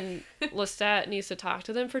 Yeah. And Lestat needs to talk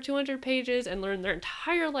to them for 200 pages and learn their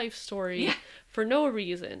entire life story for no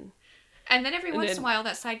reason. And then every once in a while,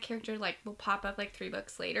 that side character, like, will pop up, like, 3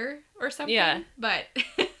 books later or something. Yeah. But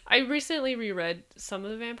I recently reread some of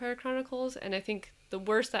the Vampire Chronicles, and I think the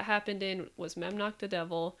worst that happened in was Memnoch the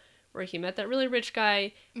Devil, where he met that really rich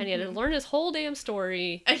guy, and he had to learn his whole damn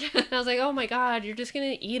story. And I was like, oh my god, you're just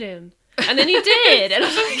gonna eat him. And then he did! And I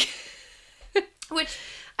was like... Which,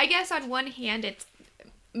 I guess on one hand, it's...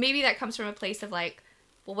 Maybe that comes from a place of like,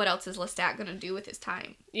 well, what else is Lestat gonna do with his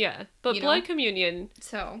time? Yeah, but Blood Communion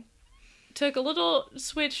took a little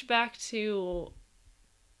switch back to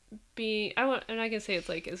being... and I can say it's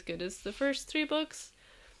like as good as the first 3 books,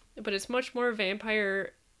 but it's much more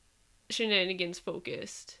vampire shenanigans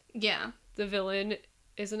focused. Yeah. The villain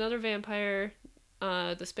is another vampire.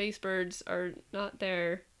 The space birds are not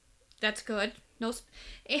there. That's good. No.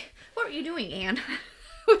 What are you doing, Anne?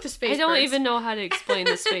 With the space birds? I don't even know how to explain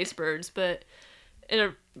the space birds, but in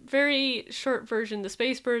a very short version, the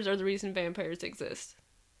space birds are the reason vampires exist.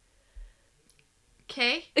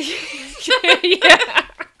 Okay. Yeah.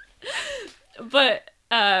 But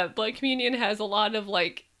Blood Communion has a lot of,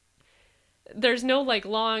 like, there's no like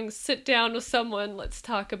long sit down with someone, let's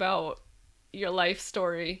talk about your life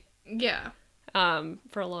story Yeah.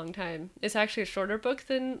 for a long time. It's actually a shorter book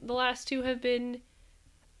than the last two have been.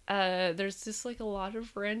 There's just like a lot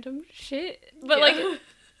of random shit, but Yeah. like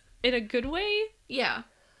in a good way. Yeah.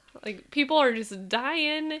 Like people are just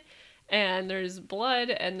dying, and there's blood,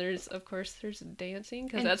 and there's dancing,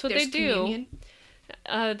 because And that's what they there's do. communion.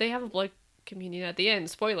 They have a blood communion at the end.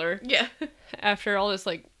 Spoiler. Yeah. After all this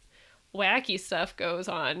like wacky stuff goes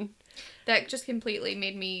on. That just completely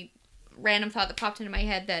made me random thought that popped into my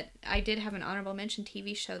head that I did have an honorable mention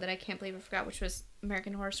TV show that I can't believe I forgot, which was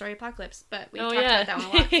American Horror Story Apocalypse. But we talked about that one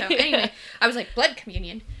a lot. So anyway, I was like, blood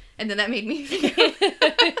communion, and then that made me think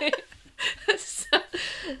of so,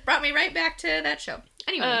 brought me right back to that show.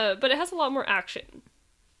 Anyway, But it has a lot more action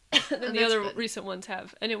than the that's other good. recent ones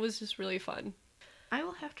have, and it was just really fun. I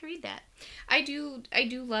will have to read that. I do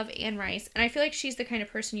love Anne Rice, and I feel like she's the kind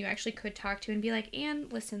of person you actually could talk to and be like, Anne,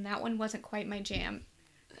 listen, that one wasn't quite my jam.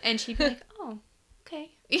 And she'd be like, oh,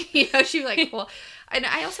 okay. You know, she'd be like, cool. And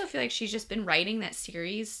I also feel like she's just been writing that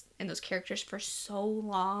series and those characters for so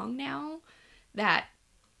long now that,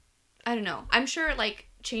 I don't know. I'm sure, like,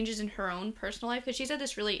 changes in her own personal life, because she's had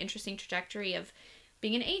this really interesting trajectory of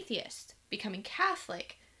being an atheist, becoming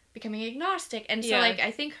Catholic, becoming agnostic. And so, Yeah. like, I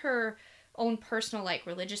think her own personal, like,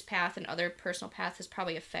 religious path and other personal path has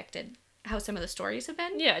probably affected how some of the stories have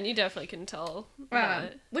been. Yeah, and you definitely can tell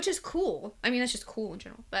that. Which is cool. I mean, that's just cool in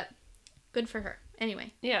general, but good for her.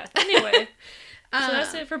 Anyway. Yeah, anyway. Uh, So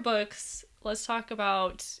that's it for books. Let's talk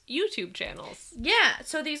about YouTube channels. Yeah,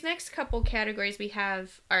 so these next couple categories we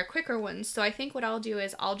have are quicker ones. So I think what I'll do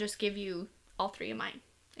is I'll just give you all three of mine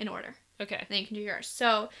in order. Okay. Then you can do yours.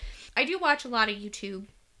 So I do watch a lot of YouTube,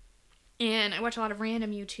 and I watch a lot of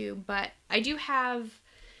random YouTube, but I do have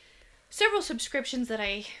several subscriptions that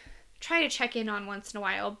I try to check in on once in a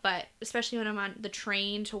while, but especially when I'm on the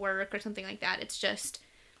train to work or something like that, it's just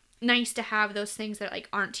nice to have those things that like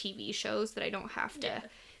aren't TV shows that I don't have to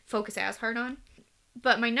focus as hard on.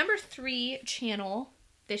 But my number 3 channel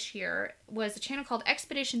this year was a channel called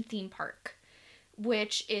Expedition Theme Park,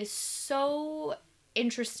 which is so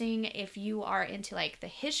interesting if you are into like the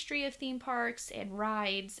history of theme parks and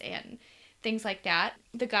rides and things like that.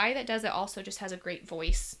 The guy that does it also just has a great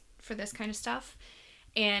voice for this kind of stuff,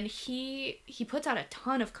 and he puts out a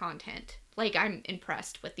ton of content. Like, I'm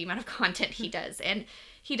impressed with the amount of content he does, and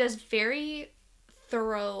he does very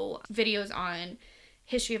thorough videos on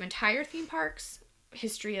history of entire theme parks,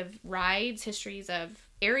 history of rides, histories of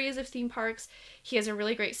areas of theme parks. He has a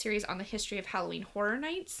really great series on the history of Halloween Horror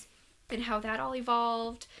Nights and how that all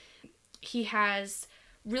evolved. He has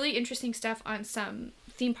really interesting stuff on some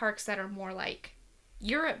theme parks that are more like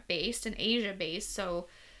Europe-based and Asia-based, so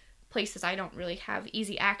places I don't really have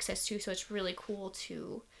easy access to, so it's really cool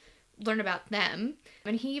to learn about them.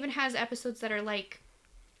 And he even has episodes that are like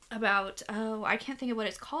about, I can't think of what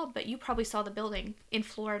it's called, but you probably saw the building in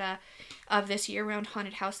Florida of this year-round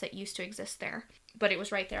haunted house that used to exist there. But it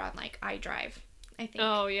was right there on, like, iDrive, I think.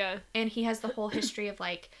 Oh, yeah. And he has the whole history of,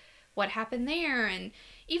 like, what happened there, and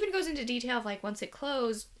even goes into detail of, like, once it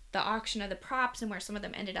closed, the auction of the props and where some of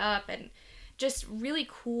them ended up, and just really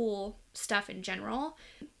cool stuff in general.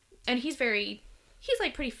 And he's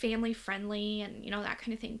like pretty family friendly and, you know, that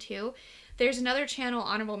kind of thing too. There's another channel,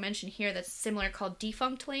 honorable mention here, that's similar called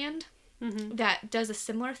Defunct Land, that does a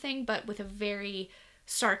similar thing, but with a very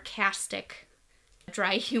sarcastic,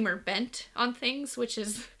 dry humor bent on things, which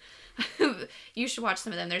is, you should watch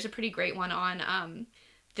some of them. There's a pretty great one on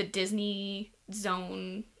the Disney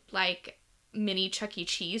Zone, like, mini Chuck E.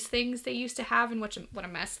 Cheese things they used to have and what a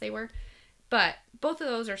mess they were. But both of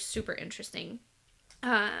those are super interesting.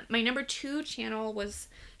 My number 2 channel was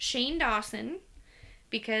Shane Dawson,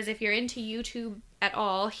 because if you're into YouTube at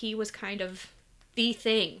all, he was kind of the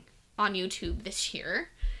thing on YouTube this year.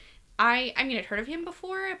 I mean, I'd heard of him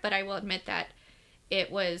before, but I will admit that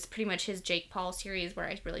it was pretty much his Jake Paul series where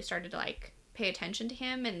I really started to, like, pay attention to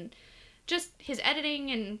him, and just his editing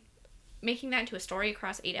and making that into a story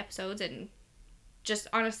across 8 episodes, and just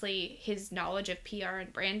honestly his knowledge of PR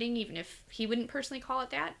and branding, even if he wouldn't personally call it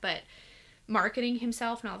that, but marketing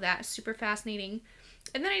himself and all that is super fascinating.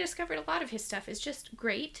 And then I discovered a lot of his stuff is just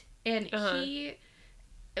great, and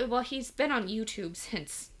he's been on YouTube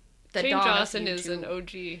since the Shane dawn Dawson of YouTube. is an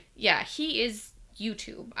OG. Yeah, he is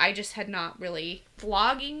YouTube. I just had not really,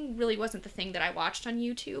 vlogging really wasn't the thing that I watched on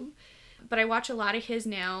YouTube, but I watch a lot of his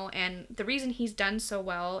now, and the reason he's done so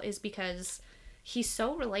well is because he's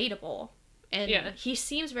so relatable, and he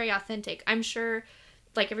seems very authentic. I'm sure,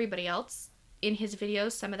 like everybody else in his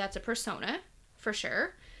videos, some of that's a persona, for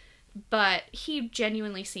sure, but he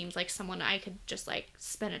genuinely seems like someone I could just, like,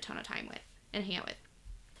 spend a ton of time with. and hang out with.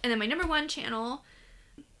 And then my number 1 channel,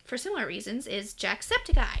 for similar reasons, is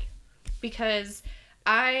Jacksepticeye. Because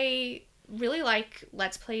I really like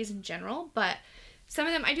Let's Plays in general, but some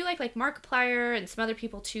of them, I do like Markiplier and some other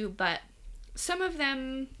people too, but some of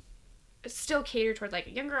them still cater toward like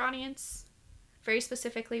a younger audience, very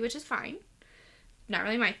specifically, which is fine. Not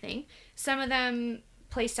really my thing. Some of them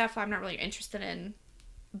play stuff I'm not really interested in,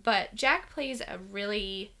 but Jack plays a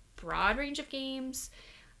really broad range of games,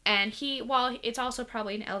 and while it's also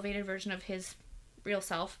probably an elevated version of his real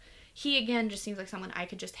self, he again just seems like someone I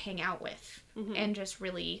could just hang out with and just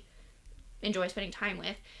really enjoy spending time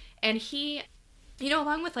with. And he,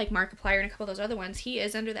 along with like Markiplier and a couple of those other ones, he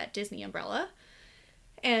is under that Disney umbrella.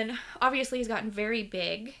 And obviously he's gotten very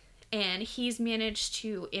big, and he's managed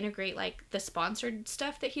to integrate like the sponsored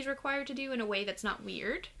stuff that he's required to do in a way that's not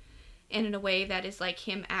weird, and in a way that is like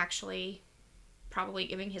him actually probably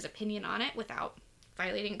giving his opinion on it without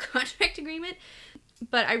violating a contract agreement.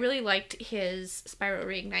 But I really liked his Spyro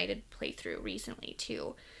Reignited playthrough recently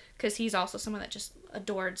too, because he's also someone that just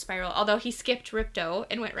adored Spyro, although he skipped Ripto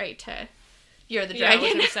and went right to You're the Dragon.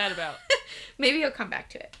 Yeah, which I'm sad about. Maybe he'll come back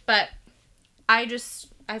to it. But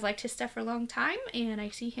I've liked his stuff for a long time, and I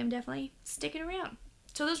see him definitely sticking around.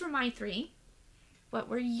 So those were my 3. What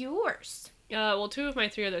were yours? Well, 2 of my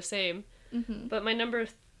 3 are the same. Mm-hmm. But my number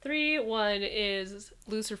 3 one is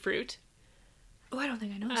Loserfruit. Oh, I don't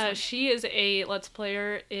think I know this one. She is a Let's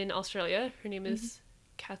Player in Australia. Her name is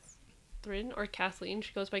Catherine, or Kathleen.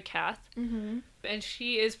 She goes by Kath. Mm-hmm. And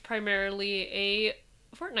she is primarily a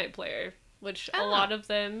Fortnite player, which a lot of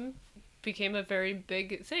them became a very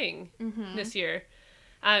big thing this year.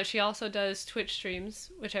 She also does Twitch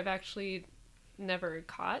streams, which I've actually never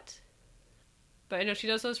caught. But I know she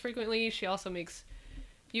does those frequently. She also makes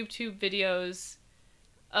YouTube videos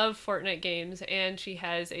of Fortnite games, and she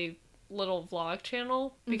has a little vlog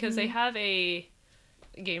channel, because they have a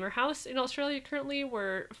gamer house in Australia currently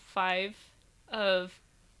where 5 of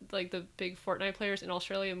like the big Fortnite players in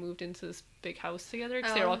Australia moved into this big house together,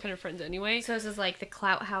 because they were all kind of friends anyway. So this is like the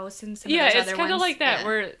Clout House and some of those it's other kind of ones. like that,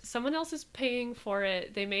 where someone else is paying for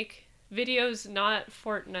it. They make videos, not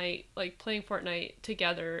Fortnite, like playing Fortnite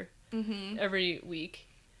together every week.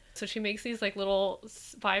 So she makes these like little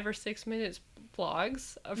 5 or 6 minutes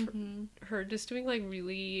vlogs of her just doing like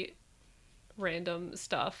really random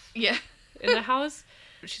stuff in the house.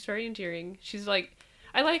 She's very endearing. She's like,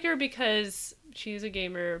 I like her because she's a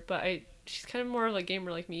gamer, but she's kind of more of a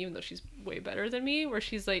gamer like me, even though she's way better than me, where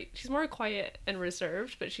she's more quiet and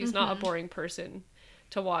reserved, but she's not a boring person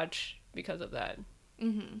to watch because of that.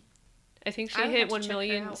 I think she hit 1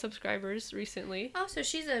 million subscribers recently. Oh, so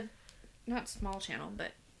she's a not small channel,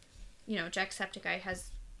 but Jacksepticeye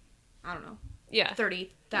has, I don't know,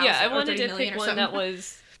 30,000. Yeah, I wanted to 30 pick one that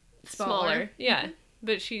was smaller. Yeah, Mm-hmm.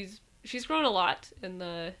 but she's grown a lot in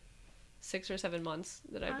the 6 or 7 months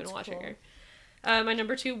that I've been watching her. My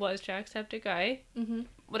number 2 was Jacksepticeye.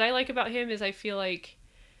 What I like about him is I feel like,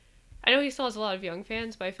 I know he still has a lot of young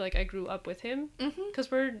fans, but I feel like I grew up with him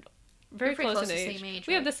because we're very close in age. Same age.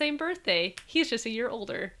 We have the same birthday. He's just a year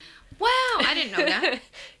older. Wow, I didn't know that.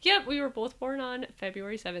 Yep, we were both born on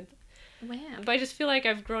February 7th. Wow. But I just feel like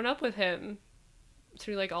I've grown up with him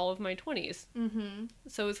through like all of my 20s.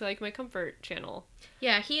 So it's like my comfort channel.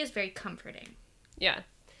 Yeah, he is very comforting. Yeah.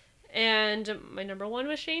 And my number 1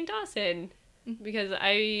 was Shane Dawson. Because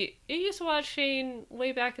I used to watch Shane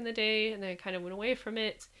way back in the day, and then I kind of went away from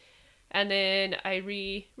it. And then I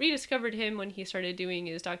rediscovered him when he started doing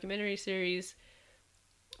his documentary series.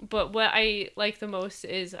 But what I like the most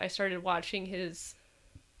is I started watching his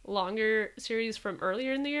longer series from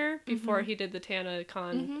earlier in the year, before he did the Tana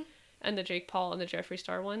Khan and the Jake Paul and the Jeffree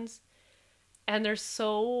Star ones. And they're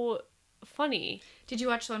so funny. Did you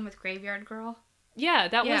watch the one with Graveyard Girl? Yeah,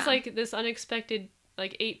 that was like this unexpected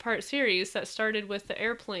like 8-part series that started with the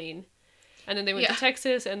airplane. And then they went to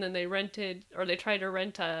Texas, and then they tried to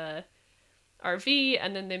rent a RV,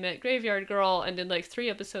 and then they met Graveyard Girl and did like 3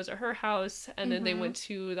 episodes at her house, and then they went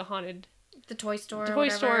to the toy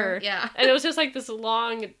store. Yeah. And it was just like this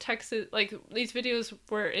long Texas, like these videos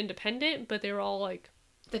were independent, but they were all like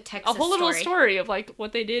the Texas a whole little story of like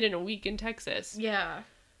what they did in a week in Texas. Yeah.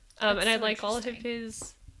 And I like all of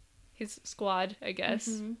his squad, I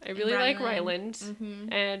guess. I really like Ryland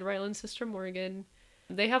and Ryland's sister Morgan.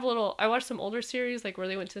 They have I watched some older series like where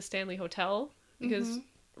they went to Stanley Hotel, because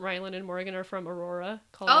Ryland and Morgan are from Aurora,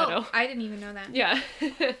 Colorado. Oh, I didn't even know that. Yeah.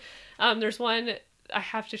 There's one, I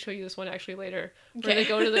have to show you this one actually later, where they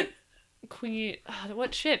go to the Queen,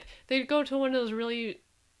 what ship? They go to one of those really...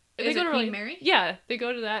 Is it Queen Mary? Yeah, they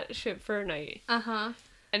go to that ship for a night. Uh-huh.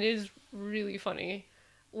 And it is really funny.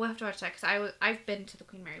 We'll have to watch that, because I've been to the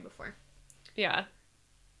Queen Mary before. Yeah.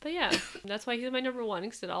 But yeah, that's why he's my number one,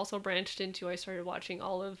 because it also branched into, I started watching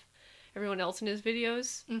all of everyone else in his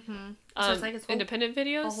videos. Mm-hmm. So it's like his whole, independent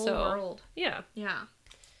videos. a whole world. Yeah. Yeah.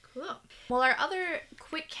 Cool. Well, our other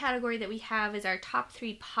quick category that we have is our top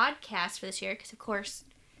 3 podcasts for this year, because of course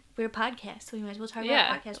we're a podcast, so we might as well talk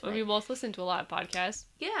about podcasts. We both listen to a lot of podcasts.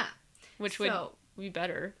 Yeah. Which would be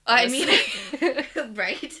better. I mean,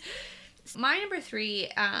 right? My number 3,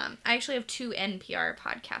 I actually have 2 NPR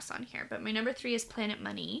podcasts on here, but my number 3 is Planet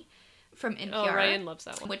Money from NPR. Oh, Ryan loves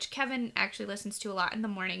that one. Which Kevin actually listens to a lot in the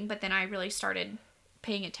morning, but then I really started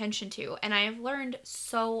paying attention to, and I have learned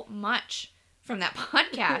so much from that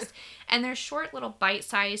podcast. And they're short little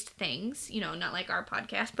bite-sized things, not like our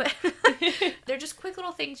podcast, but they're just quick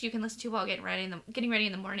little things you can listen to while getting ready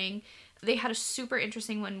in the morning. They had a super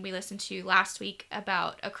interesting one we listened to last week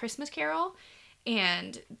about A Christmas Carol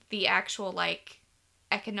and the actual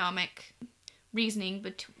economic reasoning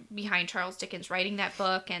behind Charles Dickens writing that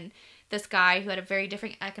book, and this guy who had a very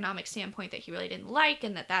different economic standpoint that he really didn't like,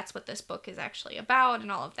 and that's what this book is actually about,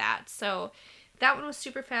 and all of that. So that one was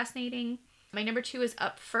super fascinating. My number 2 is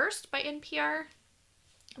Up First by NPR,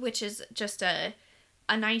 which is just a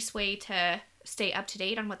nice way to stay up to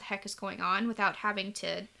date on what the heck is going on without having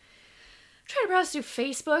to try to browse through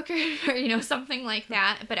Facebook or something like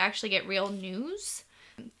that, but actually get real news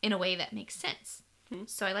in a way that makes sense.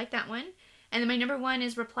 So I like that one. And then my number 1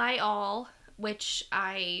 is Reply All, which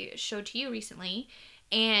I showed to you recently.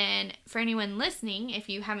 And for anyone listening, if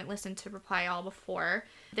you haven't listened to Reply All before,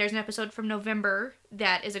 there's an episode from November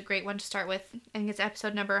that is a great one to start with. I think it's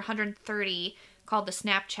episode number 130, called The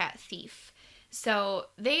Snapchat Thief. So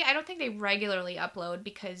I don't think they regularly upload,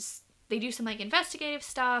 because they do some investigative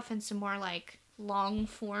stuff and some more long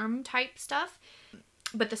form type stuff.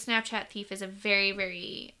 But The Snapchat Thief is a very,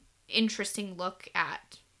 very interesting look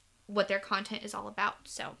at what their content is all about.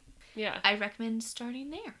 So yeah, I recommend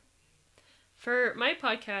starting there. For my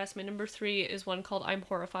podcast, my number 3 is one called I'm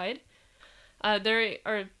Horrified. There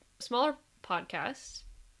are smaller podcasts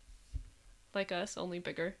like us, only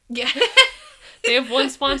bigger. Yeah. They have one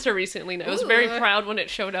sponsor recently, and I was very proud when it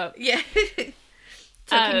showed up. Yeah.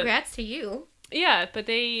 So congrats to you. Yeah, but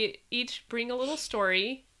they each bring a little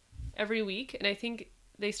story every week, and I think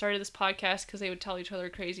they started this podcast because they would tell each other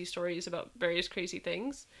crazy stories about various crazy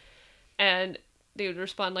things, and they would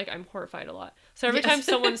respond I'm horrified a lot. So every time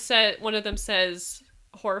one of them says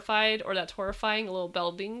horrified or that's horrifying, a little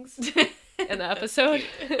bell dings in the episode.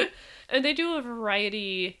 And they do a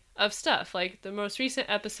variety of stuff. The most recent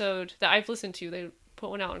episode that I've listened to, they put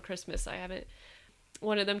one out on Christmas. I haven't.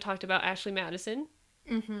 One of them talked about Ashley Madison.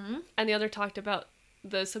 Mm-hmm. And the other talked about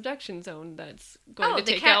the subduction zone that's going to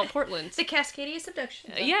take out Portland. The Cascadia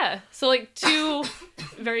subduction zone. Yeah. So 2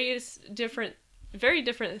 very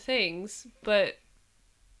different things, but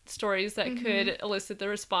stories that could elicit the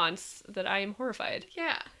response that I am horrified.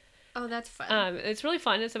 Yeah. Oh, that's fun. It's really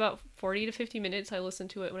fun. It's about 40 to 50 minutes. I listen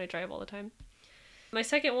to it when I drive all the time. My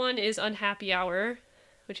second one is Unhappy Hour,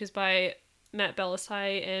 which is by Matt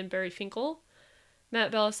Bellassai and Barry Finkel.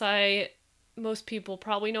 Matt Bellassai, most people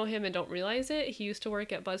probably know him and don't realize it. He used to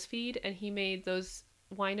work at BuzzFeed, and he made those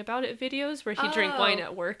Wine About It videos where he'd drink wine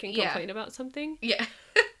at work and complain about something. Yeah.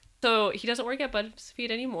 So he doesn't work at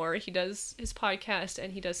BuzzFeed anymore. He does his podcast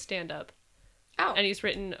and he does stand-up. Oh. And he's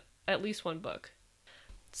written at least one book.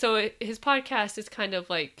 So his podcast is kind of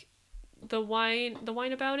like the Wine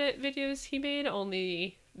About It videos he made,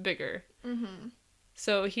 only bigger. Mm-hmm.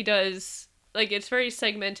 So he does, it's very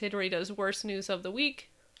segmented, where he does worst news of the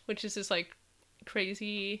week, which is just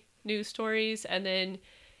crazy news stories. And then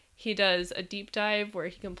he does a deep dive where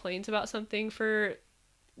he complains about something for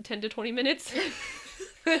 10 to 20 minutes.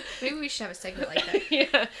 Maybe we should have a segment like that.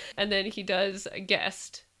 Yeah. And then he does a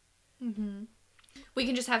guest. Mm-hmm. We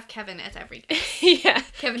can just have Kevin as every guest. Yeah.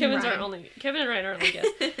 Kevin and Ryan are only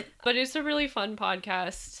guests. But it's a really fun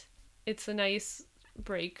podcast. It's a nice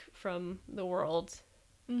break from the world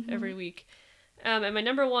every week. And my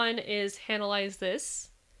number 1 is Hannahlyze This,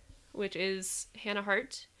 which is Hannah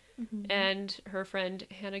Hart and her friend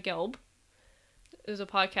Hannah Gelb. It was a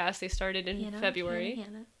podcast they started in February.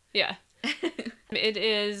 Hannah. Yeah. It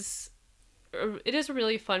is a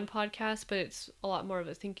really fun podcast, but it's a lot more of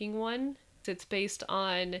a thinking one. It's based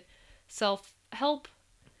on self-help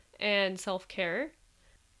and self-care.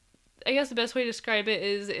 I guess the best way to describe it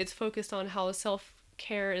is it's focused on how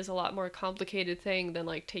self-care is a lot more complicated thing than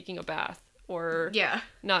taking a bath or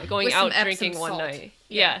not going with out drinking one night.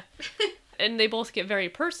 Yeah. And they both get very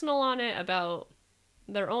personal on it about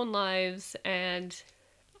their own lives, and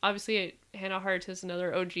obviously Hannah Hart is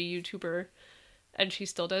another OG YouTuber, and she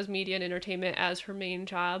still does media and entertainment as her main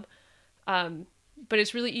job. But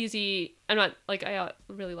it's really easy. I'm not like, I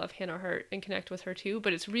really love Hannah Hart and connect with her too,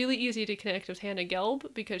 but it's really easy to connect with Hannah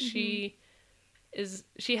Gelb because she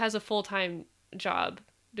has a full-time job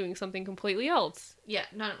doing something completely else. Yeah,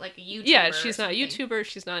 not like a YouTuber. Yeah, she's not a YouTuber.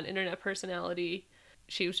 She's not an internet personality.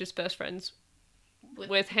 She was just best friends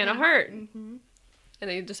with Hannah Hart. Mm-hmm. And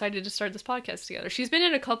they decided to start this podcast together. She's been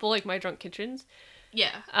in a couple, like, My Drunk Kitchens.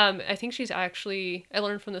 Yeah. I think she's actually, I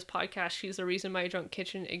learned from this podcast, she's the reason My Drunk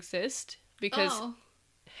Kitchen exists. Because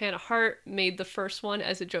Hannah Hart made the first one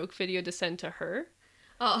as a joke video to send to her.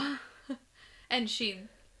 Oh. And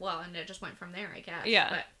and it just went from there, I guess.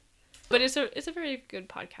 Yeah. But it's a very good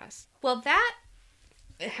podcast. Well, that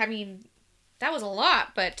was a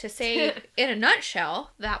lot, but to say in a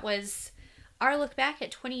nutshell, that was our look back at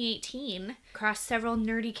 2018 across several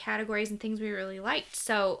nerdy categories and things we really liked.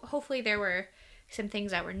 So hopefully there were some things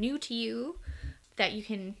that were new to you that you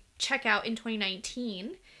can check out in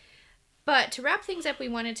 2019. But to wrap things up, we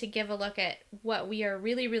wanted to give a look at what we are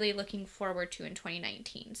really, really looking forward to in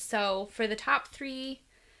 2019. So for the top 3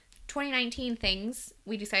 2019 things,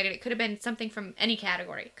 we decided it could have been something from any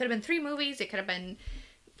category. It could have been 3 movies, it could have been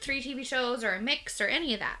 3 TV shows, or a mix, or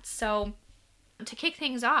any of that. So to kick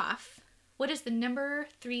things off, what is the number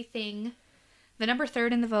 3 thing, the number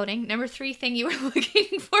 3rd in the voting, number 3 thing you were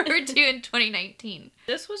looking forward to in 2019?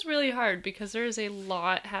 This was really hard because there is a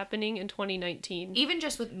lot happening in 2019. Even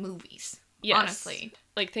just with movies, yes. Honestly.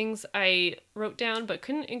 Like things I wrote down but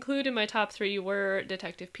couldn't include in my top 3 were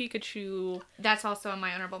Detective Pikachu. That's also in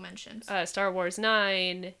my honorable mentions. Star Wars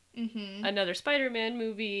 9. Mm-hmm. Another Spider-Man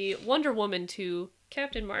movie. Wonder Woman 2.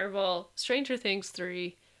 Captain Marvel. Stranger Things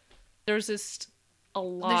 3. There's just a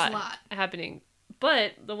lot happening.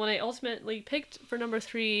 But the one I ultimately picked for number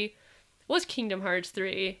 3 was Kingdom Hearts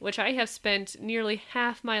 3, which I have spent nearly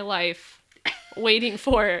half my life waiting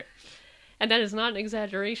for. And that is not an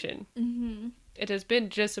exaggeration. Mm-hmm. It has been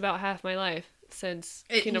just about half my life since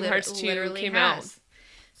Kingdom Hearts 2 came out.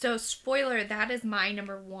 So, spoiler, that is my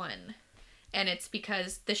number 1. And it's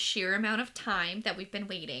because the sheer amount of time that we've been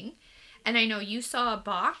waiting. And I know you saw a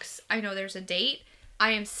box. I know there's a date.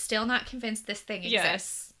 I am still not convinced this thing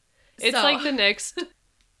exists. It's like the next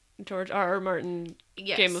George R.R. Martin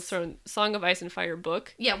Game of Thrones Song of Ice and Fire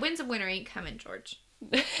book. Yeah, Winds of Winter ain't coming, George.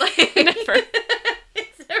 Never.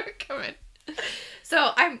 It's never coming.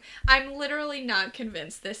 So I'm literally not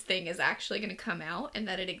convinced this thing is actually going to come out and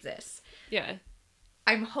that it exists. Yeah.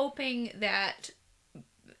 I'm hoping that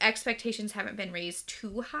expectations haven't been raised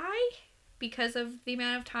too high because of the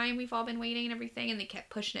amount of time we've all been waiting and everything, and they kept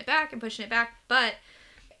pushing it back. But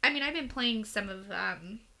I mean, I've been playing some of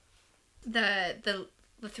the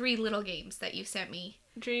 3 little games that you sent me.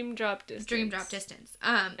 Dream Drop Distance.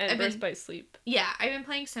 And Birth by Sleep. Yeah, I've been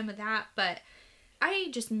playing some of that, but I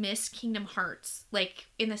just miss Kingdom Hearts, like,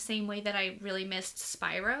 in the same way that I really missed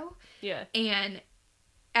Spyro. Yeah. And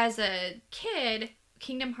as a kid,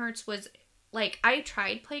 Kingdom Hearts was, like, I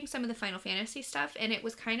tried playing some of the Final Fantasy stuff, and it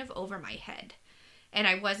was kind of over my head. And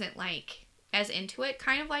I wasn't, like, as into it,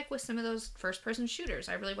 kind of like with some of those first-person shooters.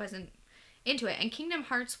 I really wasn't into it. And Kingdom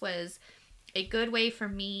Hearts was a good way for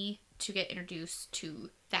me to get introduced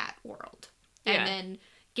to that world. And then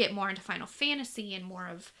get more into Final Fantasy and more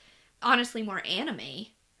of, honestly, more anime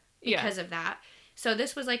because of that. So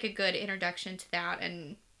this was like a good introduction to that,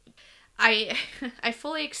 and I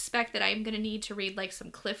fully expect that I'm going to need to read like some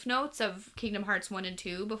cliff notes of Kingdom Hearts 1 and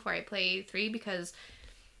 2 before I play 3, because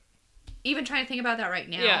even trying to think about that right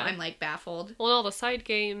now, I'm like baffled. Well, all the side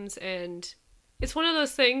games, and it's one of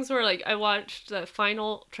those things where like I watched the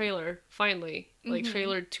final trailer, finally, like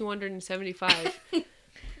trailer 275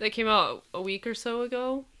 that came out a week or so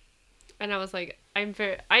ago, and I was like, I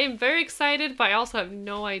am very excited, but I also have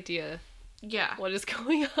no idea what is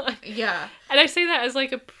going on. Yeah. And I say that as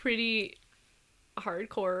like a pretty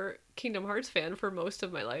hardcore Kingdom Hearts fan for most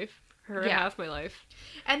of my life. Half my life.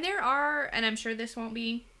 And there are, and I'm sure this won't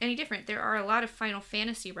be any different, there are a lot of Final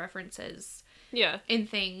Fantasy references in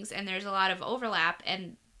things, and there's a lot of overlap,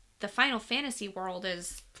 and the Final Fantasy world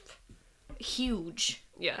is huge.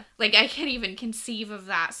 Yeah. Like, I can't even conceive of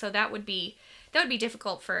that, so that would be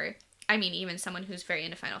difficult for, I mean, even someone who's very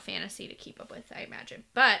into Final Fantasy to keep up with, I imagine.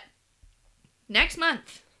 But next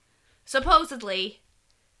month, supposedly,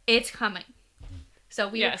 it's coming. So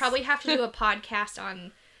we will probably have to do a podcast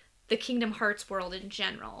on the Kingdom Hearts world in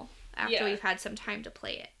general after we've had some time to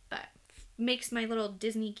play it. But makes my little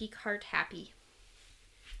Disney geek heart happy.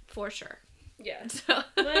 For sure. Yeah. So,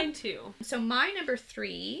 mine too. So my number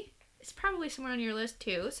 3 is probably somewhere on your list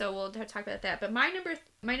too, so we'll talk about that. But my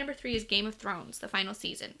number 3 is Game of Thrones, the final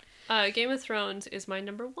season. Game of Thrones is my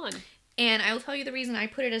number 1. And I will tell you the reason I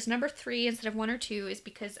put it as number 3 instead of 1 or 2 is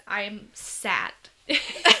because I am sad.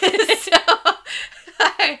 So,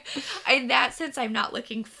 in that sense, I'm not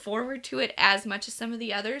looking forward to it as much as some of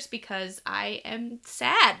the others because I am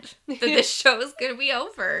sad that this show is going to be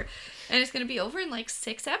over. And it's going to be over in like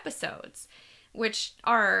 6 episodes, which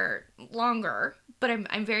are longer. But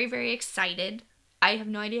I'm very, very excited. I have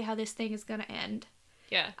no idea how this thing is going to end.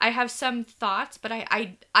 Yeah. I have some thoughts, but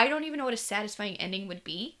I don't even know what a satisfying ending would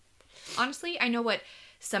be. Honestly, I know what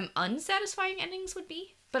some unsatisfying endings would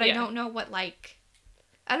be, but I don't know what, like,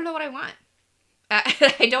 I don't know what I want.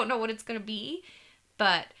 I don't know what it's going to be,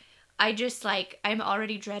 but I just, like, I'm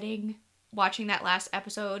already dreading watching that last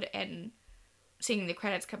episode and seeing the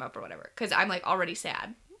credits come up or whatever, because I'm, like, already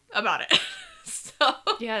sad about it. So.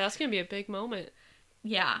 Yeah, that's going to be a big moment.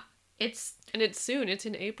 Yeah. And it's soon. It's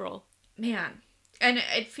in April. Man. And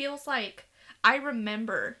it feels like, I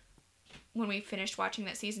remember when we finished watching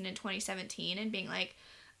that season in 2017 and being like,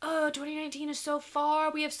 oh, 2019 is so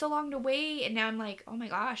far, we have so long to wait, and now I'm like, oh my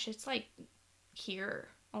gosh, it's like here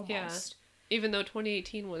almost. Yeah. Even though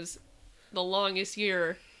 2018 was the longest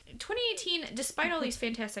year. 2018, despite all these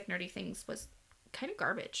fantastic nerdy things, was kind of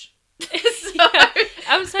garbage. Yeah.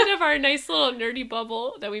 Outside of our nice little nerdy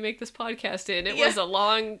bubble that we make this podcast in, it was a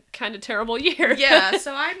long, kind of terrible year. Yeah,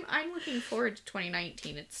 so I'm looking forward to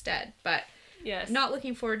 2019 instead, but not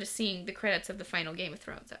looking forward to seeing the credits of the final Game of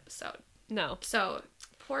Thrones episode. No. So,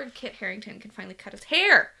 poor Kit Harington can finally cut his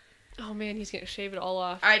hair. Oh man, he's gonna shave it all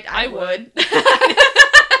off. I would.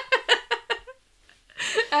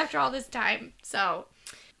 After all this time. So,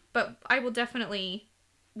 but we will definitely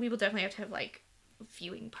have to have, like,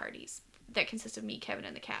 viewing parties that consist of me, Kevin,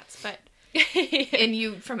 and the cats, but and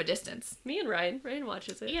you from a distance. Me and Ryan. Ryan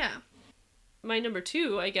watches it. Yeah. My number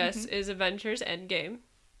 2, I guess, is Avengers Endgame,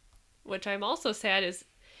 which I'm also sad is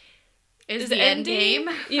the end game.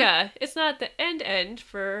 Yeah, it's not the end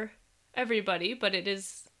for everybody, but it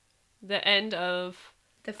is the end of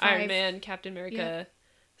the Iron Man, Captain America,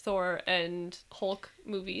 Thor, and Hulk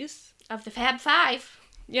movies. Of the Fab Five.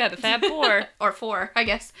 Yeah, the Fab Four. Or 4, I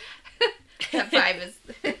guess. Fab 5 is...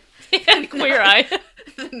 Queer Eye.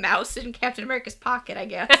 The mouse in Captain America's pocket, I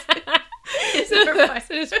guess. The mouse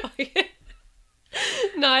in his pocket.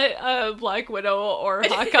 Not Black Widow or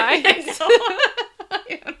Hawkeye. I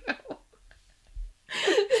don't know.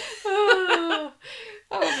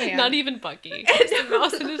 Oh, man. Not even Bucky. The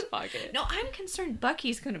mouse in his pocket. No, I'm concerned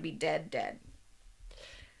Bucky's going to be dead.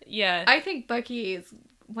 Yeah. I think Bucky is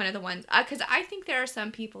one of the ones... Because I think there are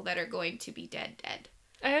some people that are going to be dead.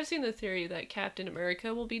 I have seen the theory that Captain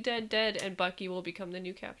America will be dead, and Bucky will become the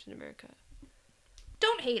new Captain America.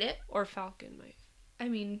 Don't hate it. Or Falcon might. I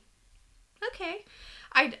mean, okay.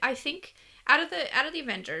 I think out of the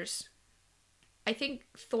Avengers, I think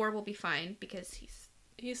Thor will be fine because he's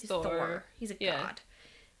Thor. He's a god.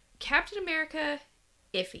 Captain America,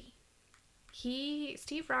 iffy.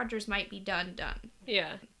 Steve Rogers might be done.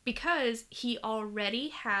 Yeah. Because he already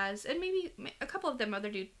has, and maybe a couple of them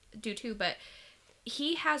other do too, but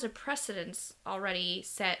he has a precedent already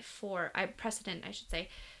set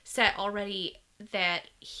already that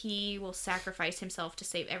he will sacrifice himself to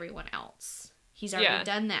save everyone else. He's already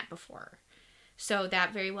done that before. So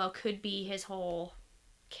that very well could be his whole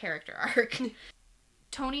character arc.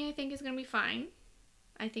 Tony, I think, is going to be fine.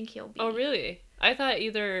 I think he'll be. Oh, really? I thought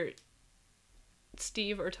either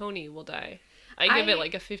Steve or Tony will die. I give it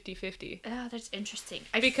like a 50-50. Oh, that's interesting.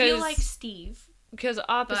 I feel like Steve. Because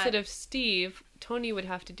opposite of Steve, Tony would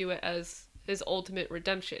have to do it as his ultimate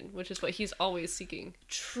redemption, which is what he's always seeking.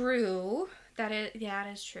 True. That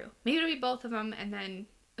is true. Maybe it'll be both of them, and then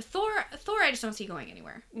Thor, I just don't see going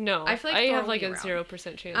anywhere. No, I feel like I Thor have like a around.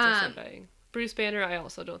 0% chance of him dying. Bruce Banner, I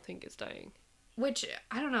also don't think is dying. Which,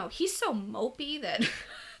 I don't know, he's so mopey that,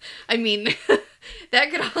 I mean,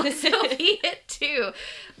 that could also be it too.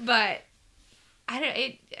 But,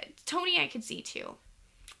 Tony I could see too.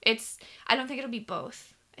 I don't think it'll be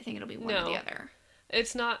both. I think it'll be one or the other.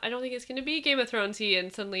 It's not, I don't think it's going to be Game of Thrones-y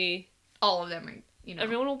and suddenly all of them are,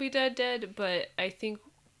 everyone will be dead, but I think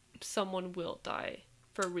someone will die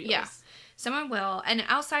for real. Yeah, someone will. And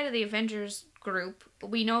outside of the Avengers group,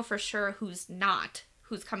 we know for sure who's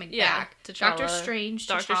coming back. T'Challa, Doctor Strange,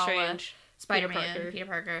 Doctor T'Challa, Strange, Spider-Man, Peter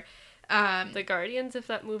Parker. The Guardians, if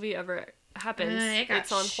that movie ever happens,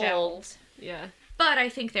 it's on shelved. hold. Yeah. But I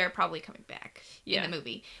think they're probably coming back in the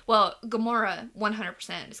movie. Well, Gamora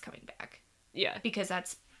 100% is coming back. Yeah. Because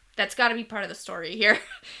that's got to be part of the story here.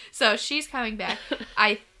 So she's coming back.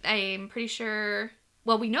 I'm pretty sure...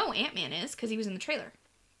 Well, we know Ant-Man is because he was in the trailer.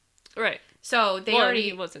 Right. So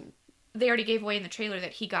he wasn't. They already gave away in the trailer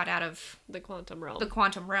that he got out of the quantum realm. The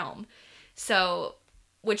quantum realm. So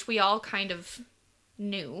which we all kind of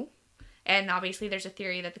knew. And obviously there's a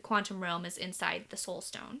theory that the quantum realm is inside the Soul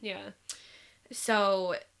Stone. Yeah.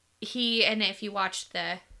 So and if you watched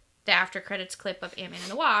the after credits clip of Ant-Man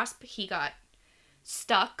and the Wasp, he got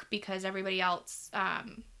stuck because everybody else,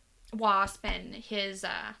 Wasp and his,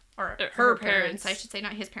 or her parents, I should say,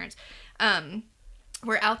 not his parents,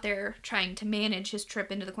 were out there trying to manage his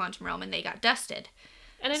trip into the quantum realm, and they got dusted.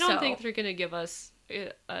 And I don't think they're going to give us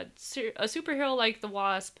a superhero like the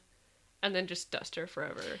Wasp and then just dust her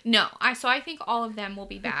forever. No. So I think all of them will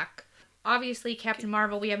be back. Obviously, Captain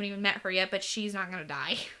Marvel, we haven't even met her yet, but she's not going to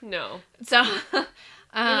die. No. So...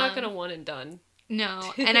 They're not going to one and done.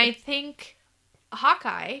 No. And I think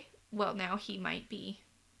Hawkeye, well, now he might be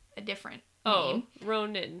a different name.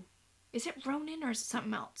 Ronin. Is it Ronin or is it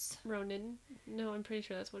something else? Ronin? No, I'm pretty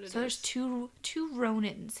sure that's what it is. So there's two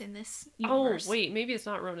Ronins in this universe. Oh, wait, maybe it's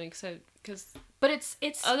not Ronin, because... But it's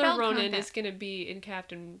other Ronin is going to be in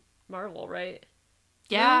Captain Marvel, right?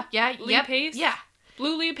 Yeah, Lee Pace? Yeah.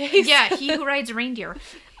 Blue Lee Pace? Yeah, he who rides a reindeer.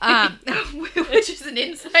 Which is an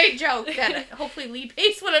inside joke that hopefully Lee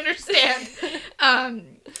Pace would understand.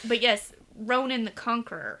 But yes, Ronan the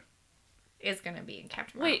Conqueror is going to be in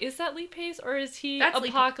Captain Marvel. Wait, is that Lee Pace or is he That's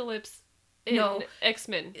Apocalypse in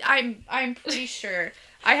X-Men? I'm pretty sure.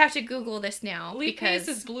 I have to Google this now. Lee because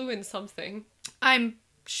Pace is blue in something. I'm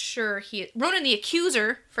sure he is. Ronan the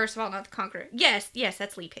Accuser, first of all, not the Conqueror. Yes,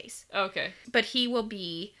 that's Lee Pace. Okay. But he will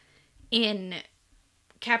be in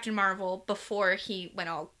Captain Marvel before he went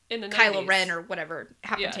all in the Kylo 90s. Ren or whatever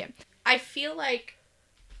happened to him. I feel like,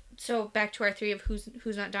 so back to our theory of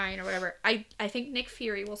who's not dying or whatever, I think Nick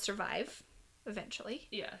Fury will survive eventually.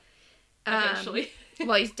 Yeah. Eventually.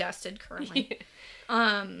 Well, he's dusted currently.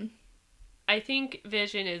 I think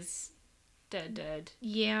Vision is dead.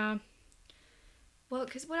 Yeah. Well,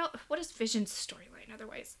 because what is Vision's storyline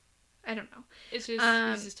otherwise? I don't know. It's just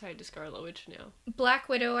he's just tied to Scarlet Witch now. Black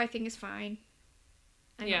Widow, I think, is fine.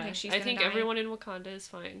 I don't think she's gonna die. Everyone in Wakanda is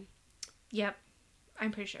fine. Yep.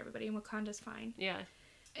 I'm pretty sure everybody in Wakanda is fine. Yeah.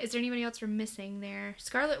 Is there anybody else we're missing there?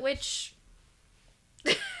 Scarlet Witch...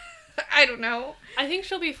 I don't know. I think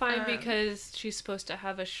she'll be fine because she's supposed to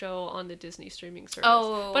have a show on the Disney streaming service.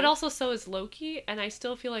 Oh. But also so is Loki, and I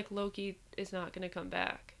still feel like Loki is not going to come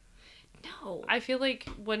back. No. I feel like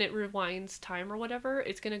when it rewinds time or whatever,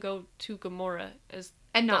 it's going to go to Gamora as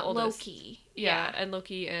and the not oldest. Loki. Yeah, and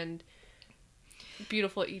Loki and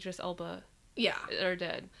beautiful Idris Elba are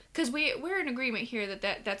dead. Because we're in agreement here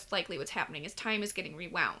that's likely what's happening, is time is getting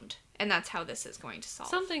rewound. And that's how this is going to solve.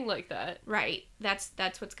 Something like that. Right. That's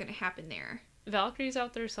what's going to happen there. Valkyrie's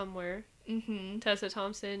out there somewhere. Mm-hmm. Tessa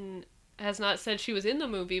Thompson has not said she was in the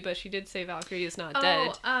movie, but she did say Valkyrie is not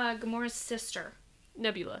dead. Gamora's sister.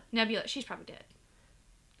 Nebula. She's probably dead.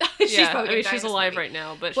 She's alive right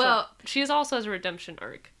now, but she also has a redemption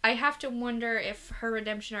arc. I have to wonder if her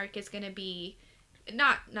redemption arc is going to be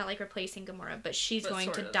not like replacing Gamora, but she's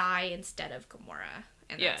going to die instead of Gamora,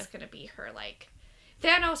 and that's going to be her like.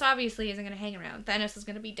 Thanos obviously isn't going to hang around. Thanos is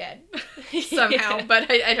going to be dead somehow, but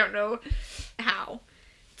I don't know how.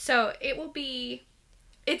 So it will be.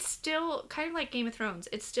 It's still kind of like Game of Thrones.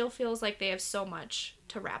 It still feels like they have so much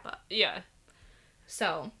to wrap up. Yeah.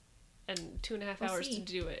 So. And 2.5 hours to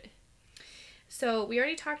do it. So we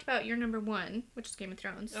already talked about your number one, which is Game of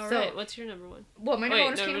Thrones. All right. What's your number one? Well, my number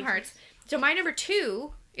one is Kingdom Hearts. So my number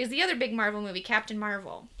two is the other big Marvel movie, Captain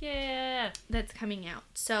Marvel. Yeah. That's coming out.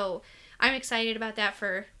 So I'm excited about that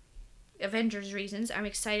for Avengers reasons. I'm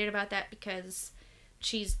excited about that because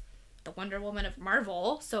she's the Wonder Woman of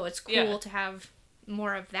Marvel. So it's cool to have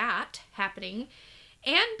more of that happening.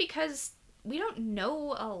 And because we don't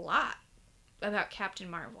know a lot about Captain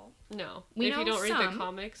Marvel. No. If you don't read the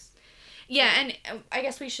comics. Yeah, and I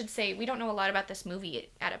guess we should say we don't know a lot about this movie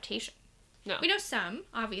adaptation. No. We know some,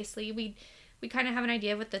 obviously. We kind of have an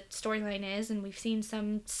idea of what the storyline is, and we've seen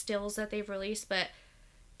some stills that they've released, but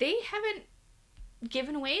they haven't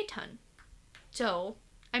given away a ton. So,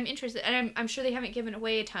 I'm interested, and I'm sure they haven't given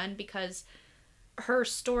away a ton because her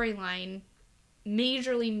storyline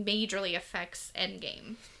majorly affects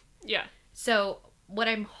Endgame. Yeah. So, what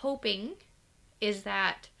I'm hoping is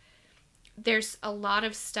that there's a lot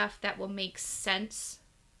of stuff that will make sense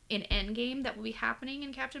in Endgame that will be happening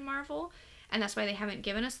in Captain Marvel, and that's why they haven't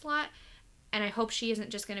given us a lot. And I hope she isn't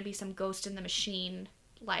just going to be some ghost in the machine,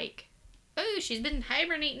 like, oh, she's been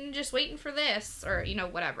hibernating just waiting for this, or,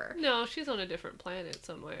 whatever. No, she's on a different planet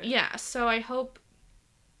somewhere. Yeah, so I hope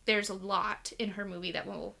there's a lot in her movie that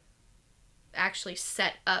will actually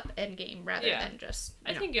set up Endgame rather than just,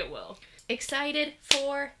 I think it will. Excited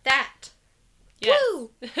for that. Yes. Woo!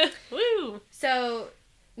 Woo! So,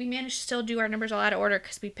 we managed to still do our numbers all out of order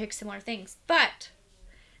because we picked similar things. But,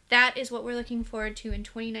 that is what we're looking forward to in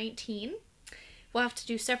 2019. We'll have to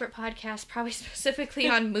do separate podcasts, probably specifically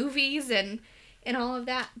on movies and all of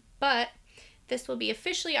that. But this will be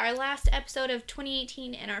officially our last episode of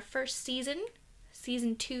 2018 and our first season.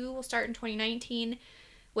 Season 2 will start in 2019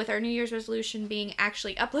 with our New Year's resolution being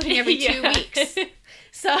actually uploading every 2 weeks.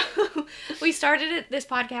 So we started this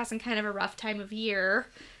podcast in kind of a rough time of year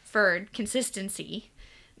for consistency.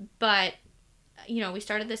 But, we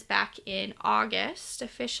started this back in August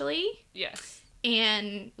officially. Yes.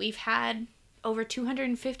 And we've had over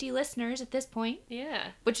 250 listeners at this point. Yeah.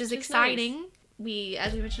 Which is exciting. Nice.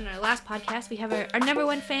 As we mentioned in our last podcast, we have our number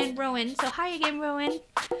one fan, Rowan. So hi again, Rowan.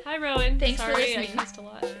 Hi, Rowan. Thanks Sorry, for listening. I missed a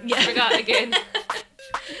lot. Yeah. I forgot again.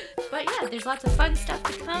 But yeah, there's lots of fun stuff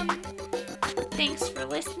to come. Thanks for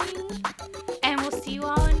listening. And we'll see you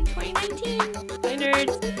all in 2019. Bye,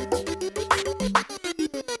 nerds.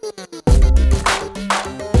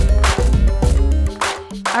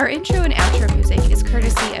 Our intro and outro music is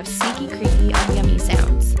courtesy of Sneaky Creaky on Yummy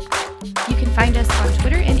Sounds. You can find us on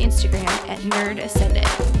Twitter and Instagram at Nerd Ascended.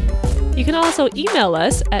 You can also email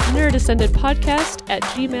us at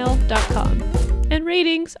nerdascendedpodcast@gmail.com. And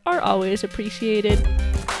ratings are always appreciated.